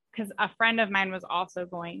 So, because a friend of mine was also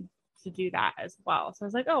going to do that as well. So I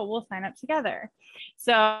was like, oh, we'll sign up together.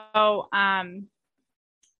 So I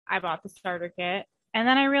bought the starter kit. And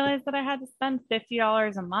then I realized that I had to spend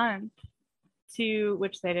 $50 a month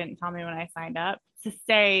which they didn't tell me when I signed up, to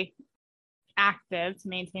stay active, to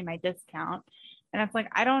maintain my discount. And it's like,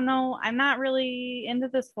 I don't know, I'm not really into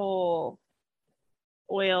this whole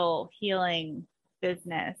oil healing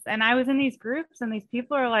business. And I was in these groups and these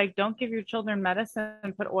people are like, don't give your children medicine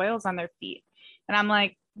and put oils on their feet. And I'm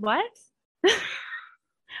like, what?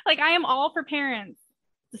 Like, I am all for parents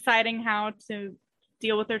deciding how to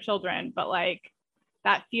deal with their children, but like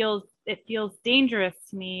it feels dangerous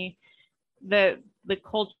to me, the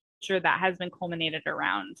culture that has been culminated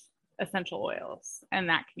around essential oils and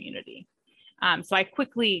that community. So I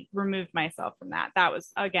quickly removed myself from that. That was,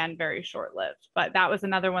 again, very short-lived, but that was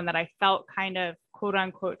another one that I felt kind of quote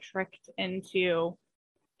unquote tricked into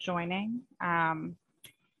joining,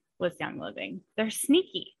 was Young Living. They're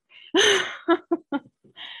sneaky.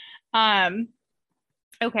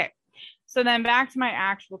 Okay. So then back to my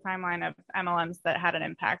actual timeline of MLMs that had an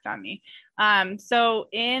impact on me. So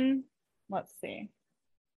in, let's see,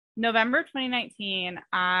 November 2019,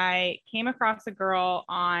 I came across a girl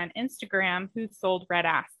on Instagram who sold Red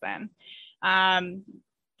Aspen.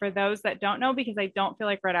 For those that don't know, because I don't feel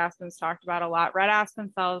like Red Aspen's talked about a lot, Red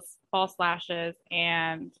Aspen sells false lashes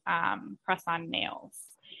and press-on nails.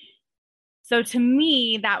 So to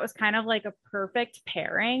me, that was kind of like a perfect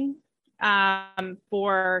pairing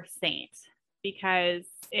for Saint, because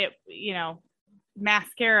it,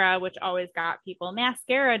 mascara, which always got people,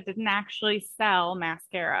 mascara didn't actually sell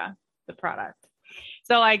mascara, the product.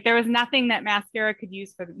 So like there was nothing that mascara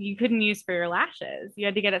you couldn't use for your lashes. You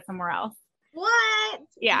had to get it somewhere else. What?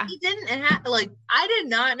 Yeah. He didn't I did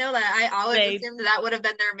not know that. I always assumed that would have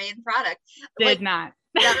been their main product. Did not.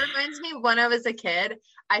 That reminds me, when I was a kid,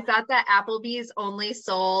 I thought that Applebee's only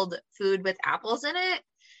sold food with apples in it.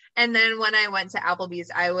 And then when I went to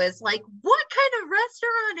Applebee's, I was like, what kind of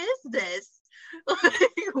restaurant is this? Like,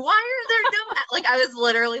 why are there no, I was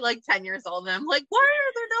literally like 10 years old and I'm like, why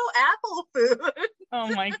are there no apple food? Oh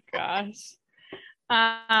my gosh.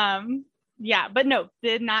 Yeah, but no,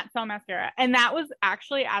 did not sell mascara. And that was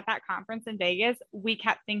actually at that conference in Vegas. We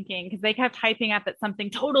kept thinking, because they kept hyping up that something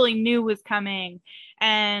totally new was coming.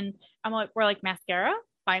 And we're like, mascara?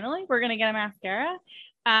 Finally, we're going to get a mascara.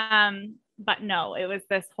 But no, it was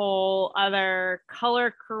this whole other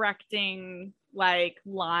color correcting like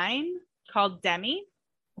line called Demi.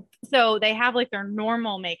 So they have like their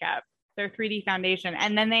normal makeup, their 3D foundation.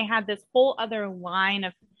 And then they had this whole other line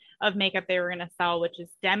of makeup they were going to sell, which is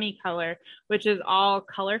Demi Color, which is all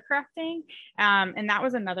color correcting. And that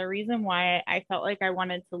was another reason why I felt like I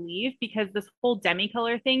wanted to leave, because this whole Demi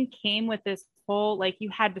Color thing came with this whole, like,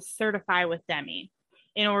 you had to certify with Demi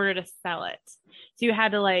in order to sell it. So you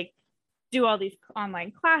had to like do all these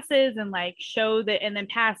online classes and like show that, and then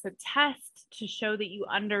pass a test to show that you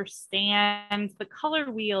understand the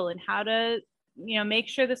color wheel and how to, you know, make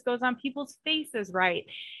sure this goes on people's faces right.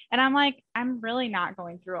 And I'm like, I'm really not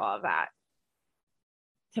going through all of that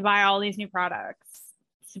to buy all these new products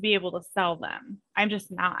to be able to sell them. I'm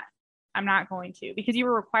not going to, because you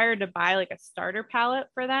were required to buy like a starter palette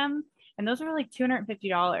for them. And those were like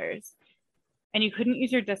 $250 and you couldn't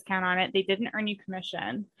use your discount on it. They didn't earn you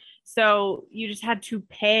commission. So you just had to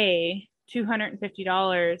pay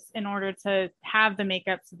 $250 in order to have the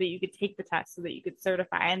makeup so that you could take the test, so that you could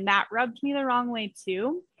certify. And that rubbed me the wrong way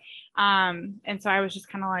too. And so I was just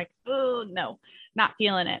kind of like, oh no, not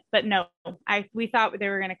feeling it. But no, we thought they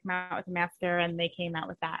were going to come out with a mascara, and they came out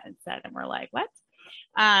with that instead. And we're like, what?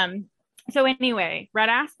 So anyway, Red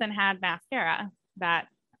Aspen had mascara that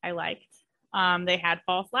I liked. They had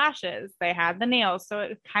false lashes, they had the nails. So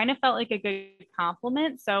it kind of felt like a good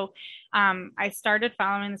compliment. So I started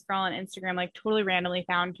following this girl on Instagram, like totally randomly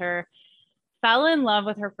found her, fell in love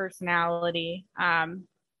with her personality.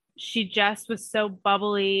 She just was so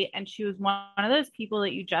bubbly, and she was one of those people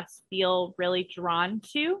that you just feel really drawn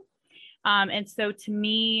to. And so to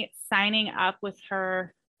me, signing up with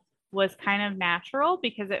her was kind of natural,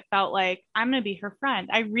 because it felt like I'm going to be her friend.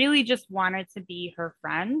 I really just wanted to be her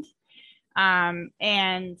friend.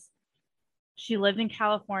 And she lived in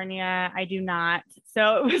California. I do not.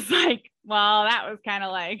 So it was like, well, that was kind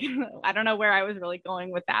of like, I don't know where I was really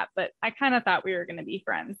going with that, but I kind of thought we were going to be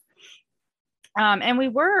friends. And we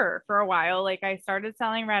were for a while. Like, I started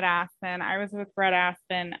selling Red Aspen. I was with Red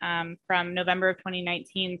Aspen from November of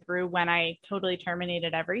 2019 through when I totally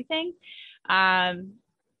terminated everything. I,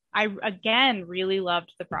 again, really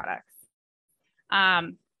loved the products.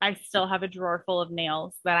 I still have a drawer full of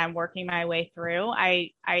nails that I'm working my way through.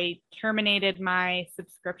 I terminated my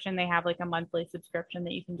subscription. They have like a monthly subscription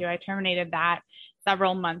that you can do. I terminated that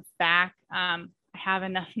several months back. I have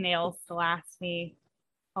enough nails to last me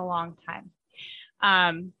a long time.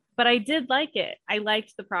 But I did like it. I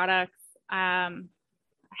liked the products. I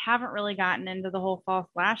haven't really gotten into the whole false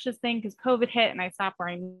lashes thing because COVID hit and I stopped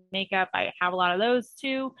wearing makeup. I have a lot of those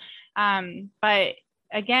too. But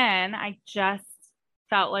again, I just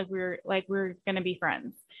felt like we were going to be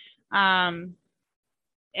friends. And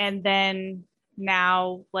then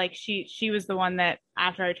now, like, she was the one that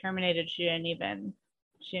after I terminated, she didn't even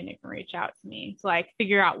reach out to me to like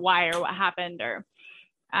figure out why or what happened, or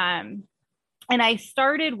and I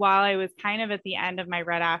started while I was kind of at the end of my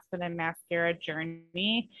Red Aspen and mascara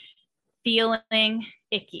journey, feeling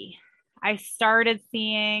icky. I started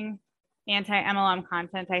seeing anti-MLM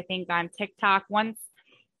content, I think, on TikTok. Once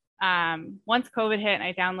COVID hit and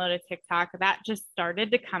I downloaded TikTok, that just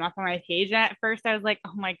started to come up on my page. And at first I was like,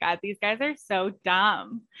 oh my God, these guys are so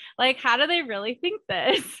dumb. Like, how do they really think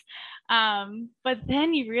this? But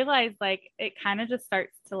then you realize, like, it kind of just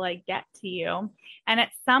starts to like get to you. And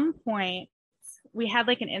at some point we had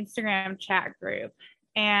like an Instagram chat group,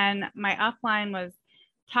 and my upline was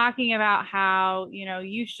talking about how, you know,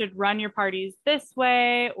 you should run your parties this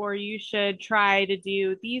way, or you should try to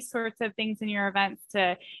do these sorts of things in your events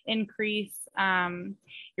to increase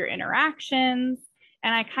your interactions.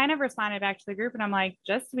 And I kind of responded back to the group, and I'm like,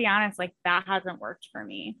 just to be honest, like, that hasn't worked for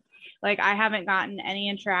me. Like, I haven't gotten any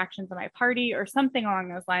interactions at my party or something along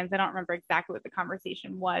those lines. I don't remember exactly what the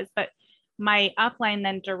conversation was, but my upline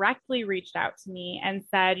then directly reached out to me and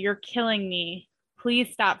said, you're killing me.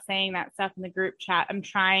 Please stop saying that stuff in the group chat. I'm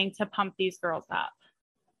trying to pump these girls up.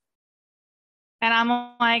 And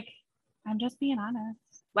I'm like, I'm just being honest.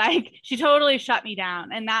 Like, she totally shut me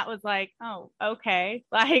down. And that was like, oh, okay.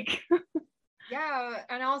 Like, yeah.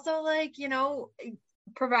 And also, like, you know,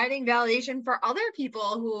 providing validation for other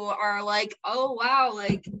people who are like, oh, wow,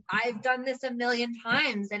 like, I've done this a million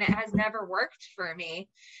times and it has never worked for me.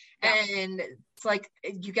 Yeah. And it's like,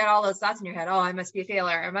 you get all those thoughts in your head. Oh, I must be a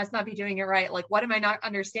failure. I must not be doing it right. Like, what am I not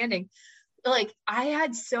understanding? like I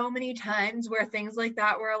had so many times where things like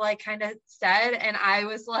that were like kind of said, and I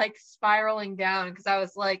was like spiraling down because I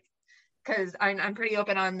was like, because I'm pretty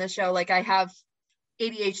open on the show. Like I have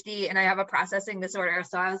ADHD and I have a processing disorder.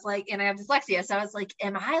 So I was like, and I have dyslexia. So I was like,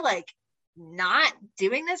 am I like not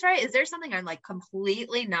doing this right? Is there something I'm like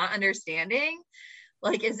completely not understanding?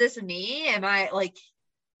 Like, is this me? Am I like,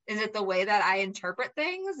 is it the way that I interpret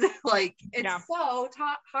things? Like, it's so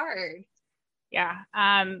hard. Yeah.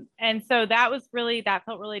 And so that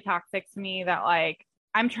felt really toxic to me, that like,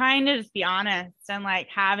 I'm trying to just be honest and like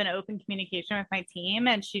have an open communication with my team.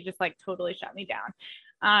 And she just like totally shut me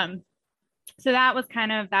down. So that was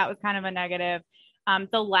kind of a negative.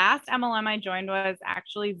 The last MLM I joined was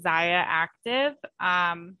actually Zaya Active,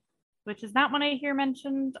 which is not one I hear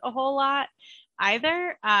mentioned a whole lot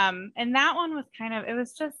either. And that one was it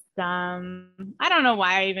was just dumb. I don't know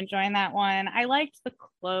why I even joined that one. I liked the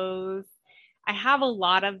clothes. I have a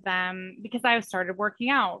lot of them because I started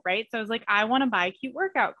working out, right? So I was like, I want to buy cute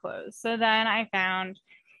workout clothes. So then I found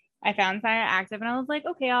Zaya Active and I was like,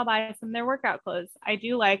 okay, I'll buy some of their workout clothes. I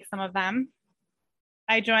do like some of them.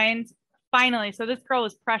 I joined finally. So this girl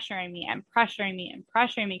was pressuring me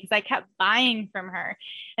because I kept buying from her.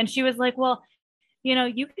 And she was like, well,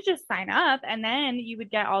 you could just sign up and then you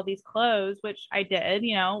would get all these clothes, which I did,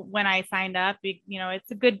 when I signed up,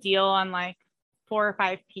 it's a good deal on like 4 or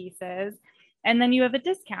 5 pieces. And then you have a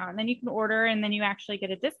discount and then you can order and then you actually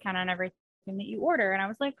get a discount on everything that you order. And I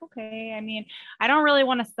was like, okay, I mean, I don't really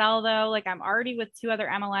want to sell though. Like I'm already with 2 other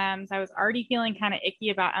MLMs. I was already feeling kind of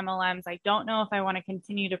icky about MLMs. I don't know if I want to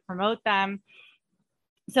continue to promote them.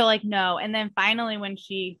 So like, no. And then finally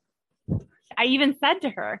I even said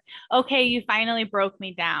to her, okay, you finally broke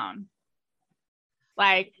me down.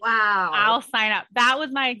 Like, wow, I'll sign up. That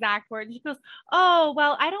was my exact word. And she goes, oh,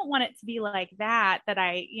 well, I don't want it to be like that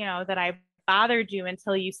I bothered you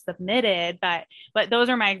until you submitted. But those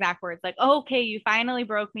are my exact words. Like, okay, you finally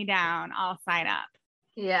broke me down. I'll sign up.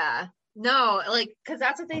 Yeah. No, like, cause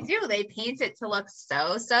that's what they do. They paint it to look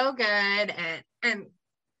so good. And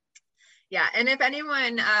yeah. And if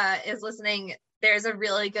anyone is listening, there's a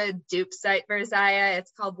really good dupe site for Zaya.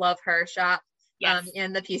 It's called Love Her Shop. Yes.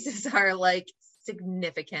 And the pieces are like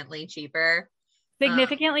significantly cheaper. And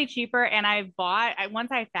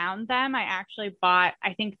once I found them, I actually bought,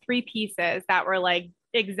 I think 3 pieces that were like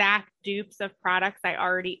exact dupes of products I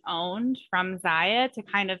already owned from Zaya to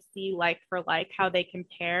kind of see like for like how they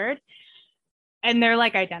compared. And they're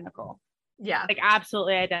like identical. Yeah. Like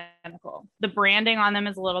absolutely identical. The branding on them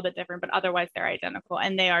is a little bit different, but otherwise they're identical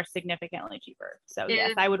and they are significantly cheaper. So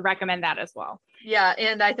yes, I would recommend that as well. Yeah.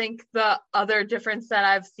 And I think the other difference that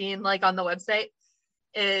I've seen like on the website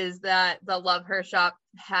is that the Love Her Shop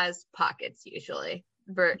has pockets usually.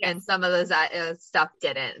 Yes. And some of those stuff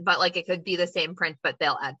didn't, but like it could be the same print, but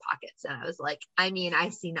they'll add pockets. And I was like, I mean, I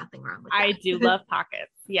see nothing wrong with that. I do love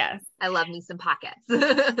pockets. Yes. I love me some pockets.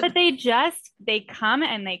 But they come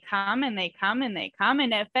and they come and they come and they come.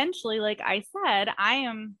 And eventually, like I said, I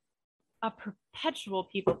am a perpetual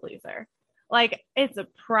people pleaser. Like it's a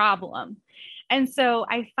problem. And so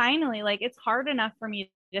I finally, like, it's hard enough for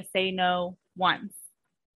me to say no once.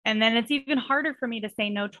 And then it's even harder for me to say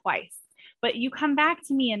no twice. But you come back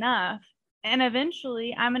to me enough, and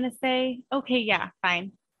eventually I'm going to say, okay, yeah,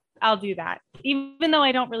 fine. I'll do that. Even though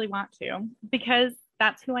I don't really want to, because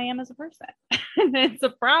that's who I am as a person. And it's a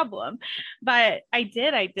problem. But I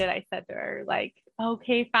did. I said to her, like,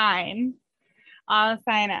 okay, fine. I'll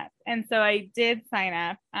sign up. And so I did sign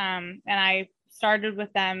up. And I started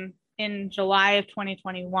with them in July of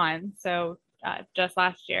 2021. So just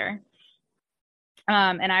last year.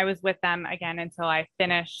 And I was with them again until I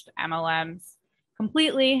finished MLMs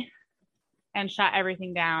completely and shut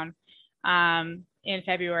everything down. In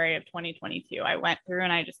February of 2022, I went through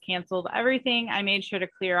and I just canceled everything. I made sure to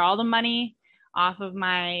clear all the money off of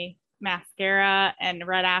my mascara and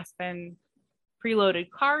Red Aspen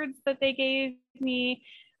preloaded cards that they gave me.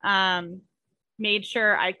 Made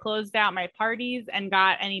sure I closed out my parties and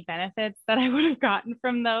got any benefits that I would have gotten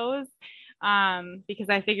from those. Because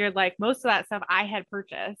I figured like most of that stuff I had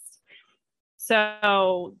purchased.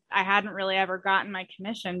 So I hadn't really ever gotten my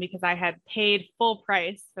commission because I had paid full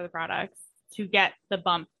price for the products to get the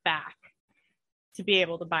bump back to be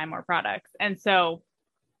able to buy more products. And so,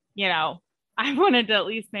 I wanted to at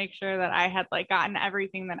least make sure that I had like gotten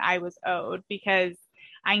everything that I was owed, because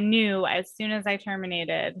I knew as soon as I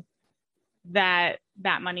terminated that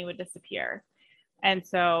money would disappear. And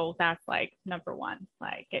so that's like number one,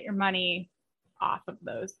 like get your money off of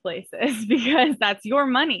those places because that's your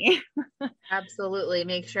money. Absolutely.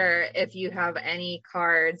 Make sure if you have any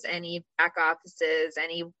cards, any back offices,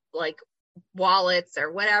 any like wallets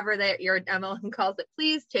or whatever that your MLM calls it.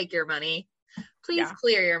 Please take your money. Please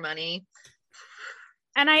clear your money.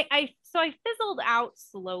 And I fizzled out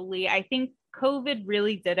slowly. I think COVID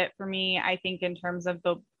really did it for me. I think in terms of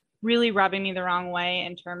the really rubbing me the wrong way,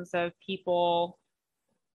 in terms of people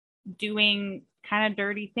doing kind of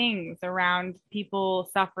dirty things around people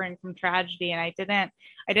suffering from tragedy. And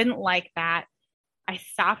I didn't like that. I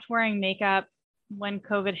stopped wearing makeup when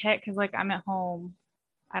COVID hit because like I'm at home.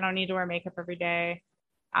 I don't need to wear makeup every day.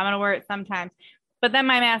 I'm going to wear it sometimes. But then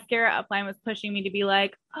my mascara upline was pushing me to be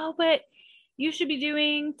like, oh, but you should be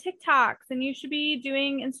doing TikToks and you should be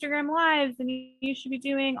doing Instagram lives and you should be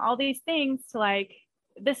doing all these things to like,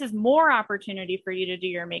 this is more opportunity for you to do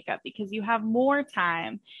your makeup because you have more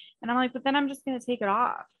time. And I'm like, but then I'm just going to take it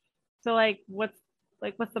off. So like, what's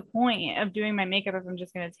the point of doing my makeup if I'm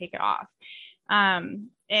just going to take it off?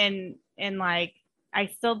 And like, I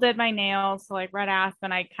still did my nails. So like Red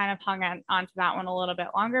Aspen, I kind of hung onto that one a little bit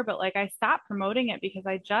longer, but like I stopped promoting it because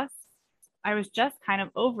I was just kind of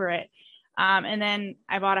over it. And then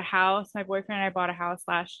I bought a house. My boyfriend and I bought a house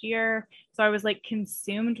last year. So I was like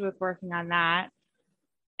consumed with working on that.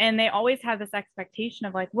 And they always have this expectation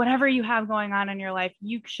of like, whatever you have going on in your life,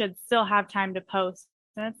 you should still have time to post.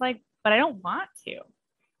 And it's like, but I don't want to.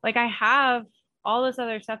 Like I have all this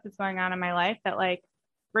other stuff that's going on in my life that like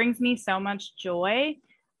brings me so much joy.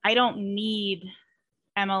 I don't need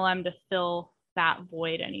MLM to fill that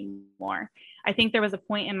void anymore. I think there was a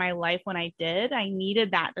point in my life when I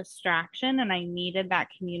needed that distraction and I needed that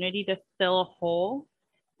community to fill a hole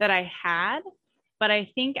that I had. But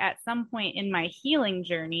I think at some point in my healing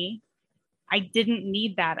journey, I didn't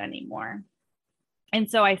need that anymore. And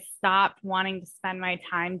so I stopped wanting to spend my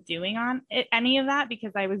time doing any of that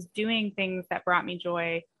because I was doing things that brought me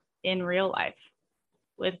joy in real life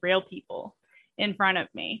with real people in front of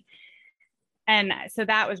me. And so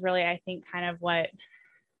that was really, I think, kind of what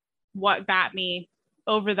got me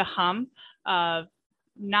over the hump of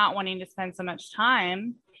not wanting to spend so much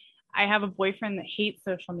time. I have a boyfriend that hates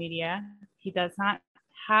social media. He does not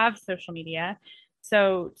have social media.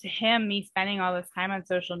 So to him, me spending all this time on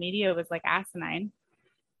social media was like asinine.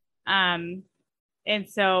 And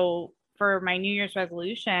so for my New Year's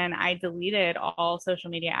resolution, I deleted all social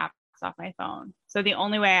media apps off my phone. So the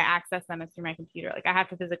only way I access them is through my computer. Like I have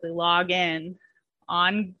to physically log in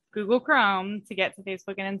on Google Chrome to get to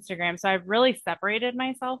Facebook and Instagram. So I've really separated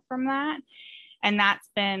myself from that. And that's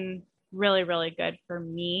been really, really good for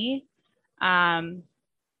me.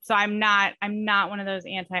 So I'm not one of those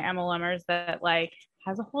anti-MLMers that like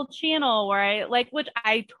has a whole channel where I like, which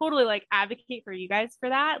I totally like advocate for you guys for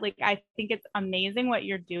that. Like, I think it's amazing what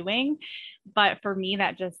you're doing, but for me,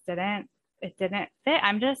 that just didn't fit.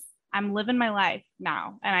 I'm living my life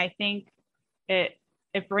now. And I think it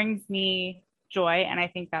brings me joy. And I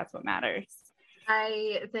think that's what matters.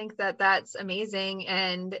 I think that that's amazing.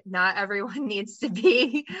 And not everyone needs to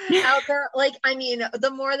be out there. Like, I mean,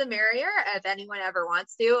 the more the merrier. If anyone ever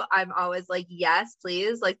wants to, I'm always like, yes,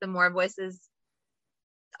 please. Like the more voices,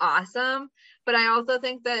 awesome. But I also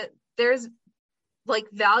think that there's like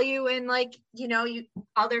value in like, you know,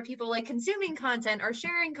 other people like consuming content or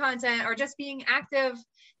sharing content or just being active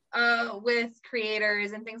with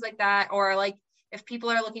creators and things like that. Or like, if people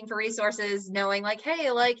are looking for resources, knowing like,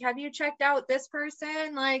 hey, like, have you checked out this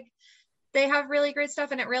person? Like, they have really great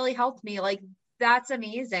stuff and it really helped me. Like, that's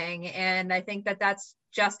amazing. And I think that that's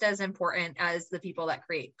just as important as the people that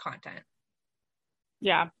create content.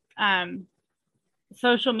 Yeah.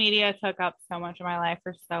 Social media took up so much of my life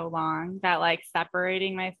for so long that like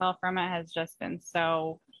separating myself from it has just been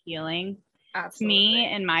so healing to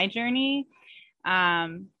me in my journey.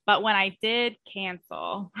 But when I did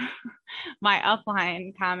cancel my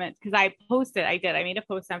upline comments, because I made a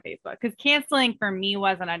post on Facebook, because canceling for me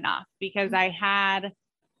wasn't enough, because I had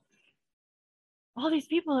all these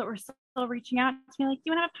people that were still reaching out to me like, do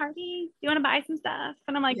you want to have a party? Do you want to buy some stuff?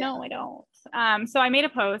 And I'm like, no, I don't. So I made a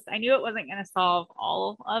post. I knew it wasn't going to solve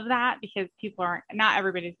all of that because not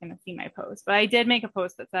everybody's going to see my post, but I did make a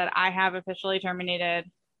post that said, I have officially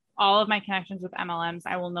terminated all of my connections with MLMs.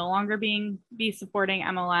 I will no longer be supporting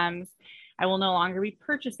MLMs. I will no longer be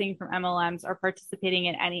purchasing from MLMs or participating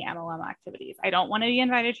in any MLM activities. I don't want to be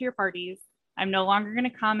invited to your parties. I'm no longer going to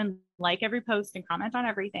come and like every post and comment on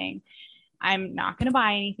everything. I'm not going to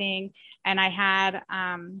buy anything. And I had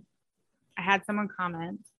someone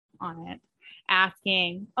comment on it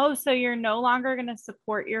asking, oh, so you're no longer going to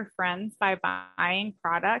support your friends by buying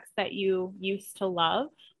products that you used to love?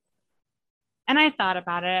 And I thought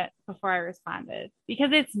about it before I responded,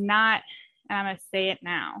 because it's not, and I'm going to say it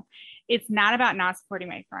now, it's not about not supporting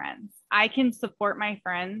my friends. I can support my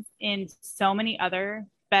friends in so many other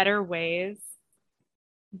better ways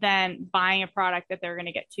than buying a product that they're going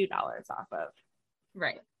to get $2 off of.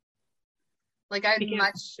 Right. Like, I'd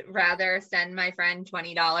much rather send my friend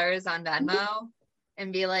 $20 on Venmo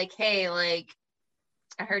and be like, hey, like,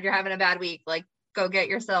 I heard you're having a bad week. Like, go get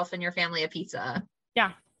yourself and your family a pizza.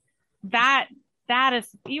 Yeah. That is,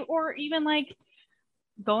 or even like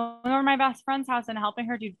going over to my best friend's house and helping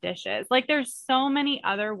her do dishes. Like, there's so many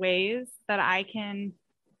other ways that I can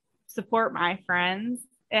support my friends.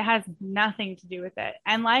 It has nothing to do with it.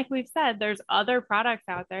 And like we've said, there's other products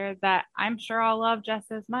out there that I'm sure I'll love just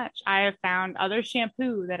as much. I have found other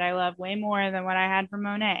shampoo that I love way more than what I had from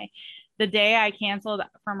Monet. The day I canceled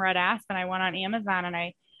from Red Aspen, I went on Amazon and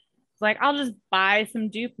I was like, I'll just buy some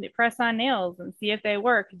dupe press on nails and see if they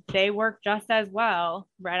work. They work just as well.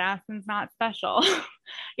 Red Aspen's not special.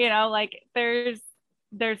 Like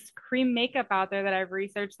there's cream makeup out there that I've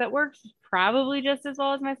researched that works probably just as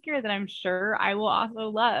well as mascara that I'm sure I will also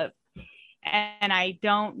love. And I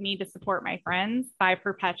don't need to support my friends by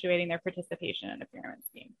perpetuating their participation in a pyramid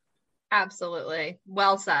scheme. Absolutely.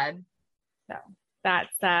 Well said. So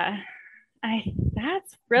that's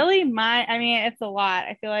really it's a lot.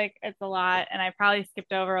 I feel like it's a lot. And I probably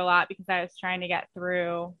skipped over a lot because I was trying to get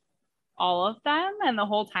through all of them and the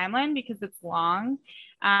whole timeline because it's long.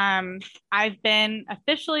 I've been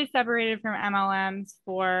officially separated from MLMs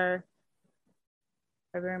for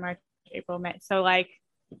February, March, April, May. So like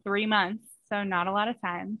 3 months. So not a lot of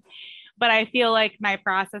time. But I feel like my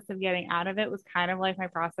process of getting out of it was kind of like my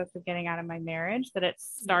process of getting out of my marriage, that it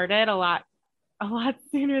started a lot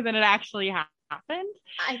sooner than it actually happened.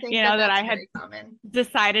 I think that I had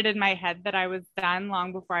decided in my head that I was done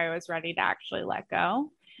long before I was ready to actually let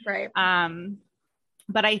go. Right.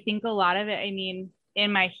 But I think a lot of it,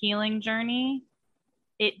 in my healing journey,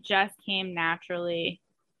 it just came naturally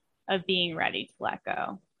of being ready to let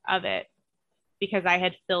go of it because I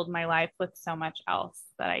had filled my life with so much else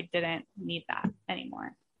that I didn't need that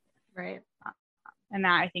anymore. Right. And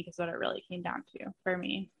that I think is what it really came down to for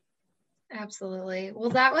me. Absolutely.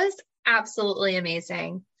 Well, that was absolutely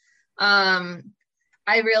amazing. I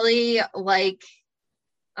really like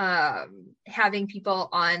having people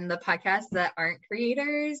on the podcast that aren't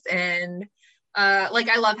creators, and like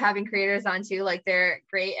I love having creators on too. Like, they're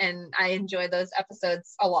great and I enjoy those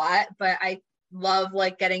episodes a lot, but I love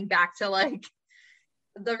like getting back to like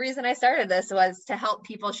the reason I started this was to help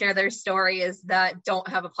people share their stories that don't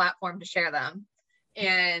have a platform to share them.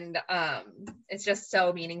 And it's just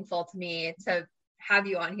so meaningful to me to have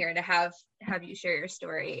you on here, to have you share your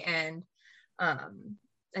story. And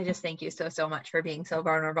I just thank you so much for being so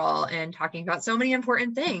vulnerable and talking about so many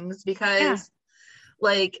important things, because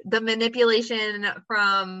like the manipulation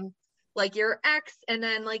from like your ex, and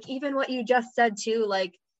then like even what you just said too,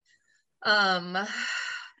 like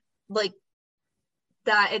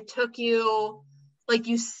that it took you, like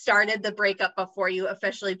you started the breakup before you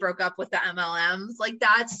officially broke up with the MLMs. Like,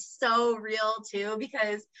 that's so real too,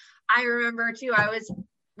 because I remember too, I was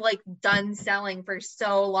like done selling for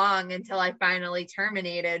so long until I finally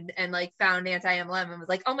terminated and like found anti-MLM and was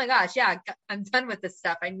like, oh my gosh, yeah, I'm done with this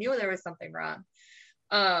stuff. I knew there was something wrong.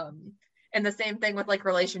 And the same thing with like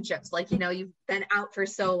relationships, like, you've been out for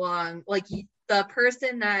so long, like the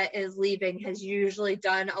person that is leaving has usually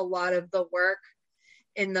done a lot of the work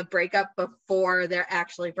in the breakup before they're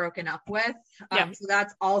actually broken up with. So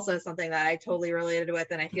that's also something that I totally related with,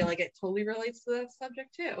 and I feel like it totally relates to the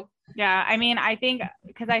subject too. Yeah, I think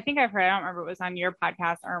I've heard, I don't remember if it was on your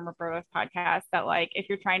podcast or Roberta's podcast, that like if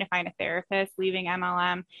you're trying to find a therapist leaving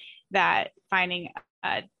MLM, that finding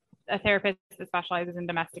a therapist that specializes in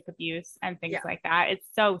domestic abuse and things like that, it's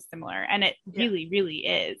so similar, and it really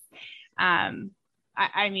is.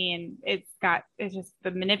 It's just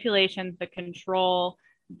the manipulation, the control,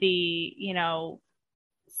 the,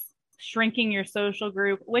 shrinking your social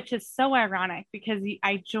group, which is so ironic because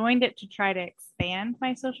I joined it to try to expand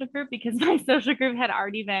my social group because my social group had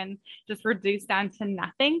already been just reduced down to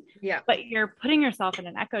nothing. Yeah. But you're putting yourself in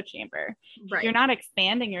an echo chamber. Right. You're not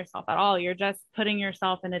expanding yourself at all. You're just putting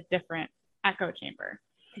yourself in a different echo chamber.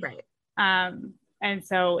 Right. And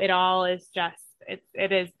so it all is just,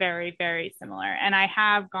 it is very, very similar. And I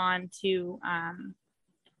have gone to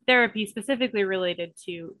therapy specifically related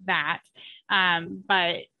to that.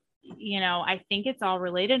 But, I think it's all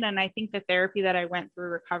related. And I think the therapy that I went through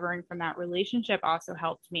recovering from that relationship also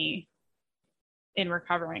helped me in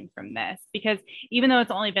recovering from this, because even though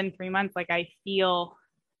it's only been 3 months, like I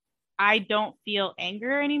don't feel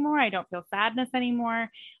anger anymore. I don't feel sadness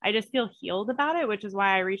anymore. I just feel healed about it, which is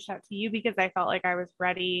why I reached out to you, because I felt like I was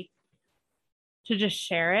ready to just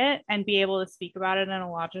share it and be able to speak about it in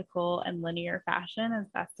a logical and linear fashion as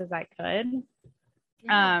best as I could.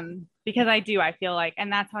 Yeah. Because I feel like,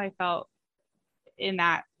 and that's how I felt in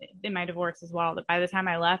my divorce as well, that by the time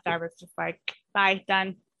I left, I was just like, bye,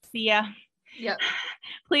 done, see ya. Yep.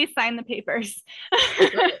 Please sign the papers.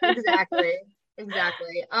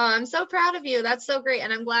 Exactly. I'm so proud of you. That's so great.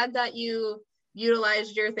 And I'm glad that you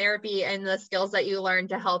utilized your therapy and the skills that you learned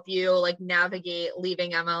to help you like navigate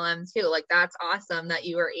leaving MLM too. Like that's awesome that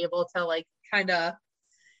you were able to like kind of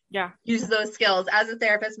use those skills. As a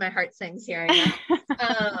therapist, my heart sings hearing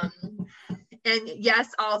that. And yes,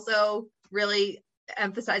 also really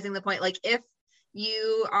emphasizing the point, like if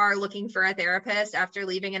you are looking for a therapist after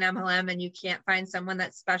leaving an MLM and you can't find someone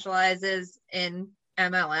that specializes in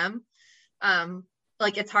MLM,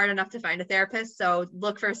 like it's hard enough to find a therapist. So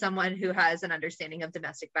look for someone who has an understanding of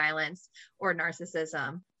domestic violence or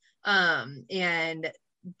narcissism. And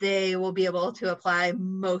they will be able to apply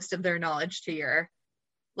most of their knowledge to your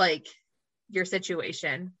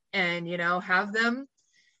situation, and, have them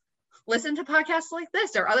listen to podcasts like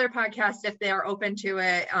this or other podcasts if they are open to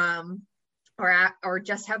it. Or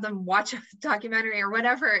just have them watch a documentary or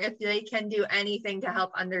whatever, if they can do anything to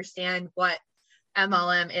help understand what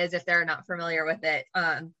MLM is, if they're not familiar with it,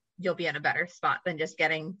 you'll be in a better spot than just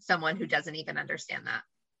getting someone who doesn't even understand that.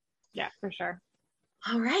 Yeah, for sure.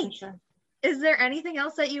 All right. For sure. Is there anything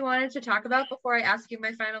else that you wanted to talk about before I ask you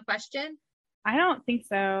my final question? I don't think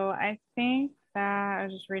so. I think that I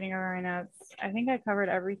was just reading over my notes. I think I covered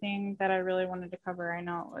everything that I really wanted to cover. I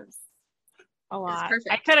know it was a lot.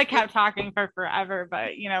 I could have kept talking for forever,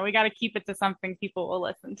 but we got to keep it to something people will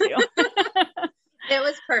listen to. It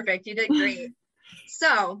was perfect. You did great.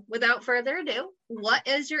 So without further ado, what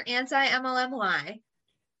is your anti-MLM lie?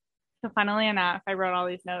 So funnily enough, I wrote all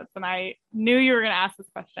these notes and I knew you were going to ask this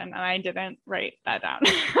question and I didn't write that down.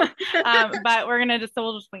 But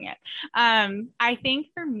we'll just wing it. I think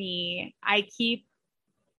for me, I keep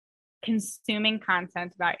consuming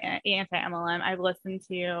content about anti-MLM. I've listened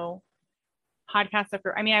to podcasts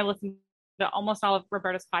I listened to almost all of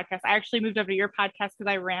Roberta's podcasts. I actually moved over to your podcast because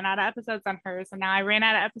I ran out of episodes on hers, and now I ran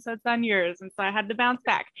out of episodes on yours, and so I had to bounce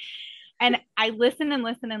back. And I listen and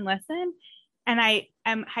listen and listen, and I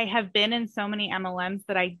have been in so many MLMs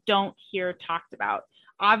that I don't hear talked about.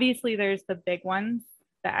 Obviously, there's the big ones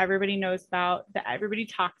that everybody knows about, that everybody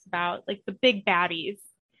talks about, like the big baddies.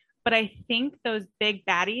 But I think those big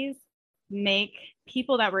baddies make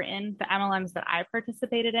people that were in the MLMs that I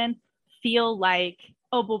participated in feel like,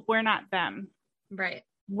 oh, but we're not them. Right.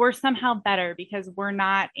 We're somehow better because we're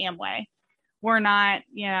not Amway. We're not,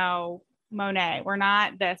 Monet. We're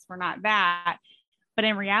not this, we're not that. But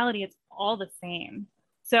in reality, it's all the same.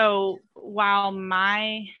 So while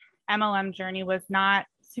my MLM journey was not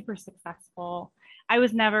super successful, I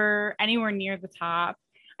was never anywhere near the top.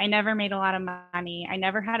 I never made a lot of money. I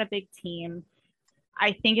never had a big team.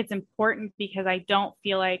 I think it's important because I don't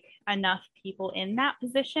feel like enough people in that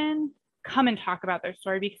position come and talk about their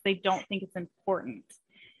story because they don't think it's important.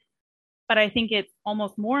 But I think it's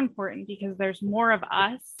almost more important because there's more of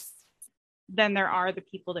us than there are the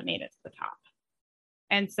people that made it to the top.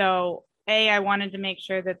 And so, I wanted to make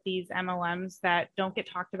sure that these MLMs that don't get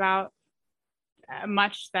talked about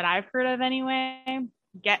much, that I've heard of anyway,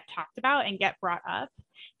 get talked about and get brought up,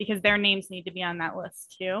 because their names need to be on that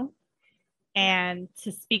list too. And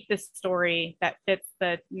to speak this story that fits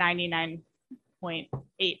the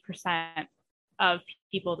 99.8% of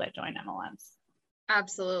people that join MLMs.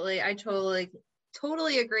 Absolutely. I totally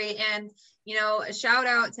agree. And, a shout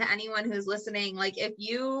out to anyone who's listening. Like, if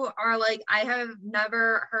you are like, I have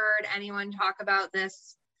never heard anyone talk about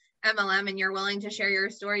this MLM and you're willing to share your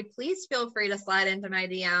story, please feel free to slide into my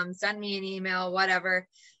DM, send me an email, whatever.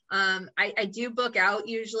 I do book out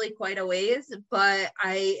usually quite a ways, but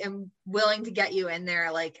I am willing to get you in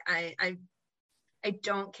there. Like, I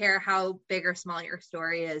don't care how big or small your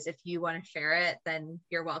story is. If you want to share it, then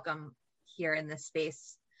you're welcome here in this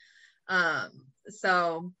space.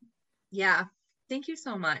 So yeah, thank you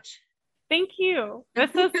so much. Thank you.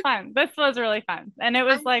 This was fun. This was really fun. And it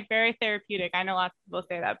was like very therapeutic. I know lots of people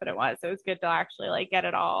say that, but it was good to actually like get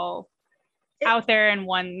it all out there in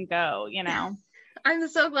one go, I'm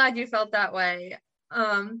so glad you felt that way.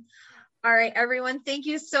 All right, everyone. Thank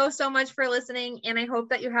you so much for listening. And I hope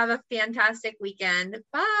that you have a fantastic weekend.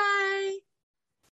 Bye.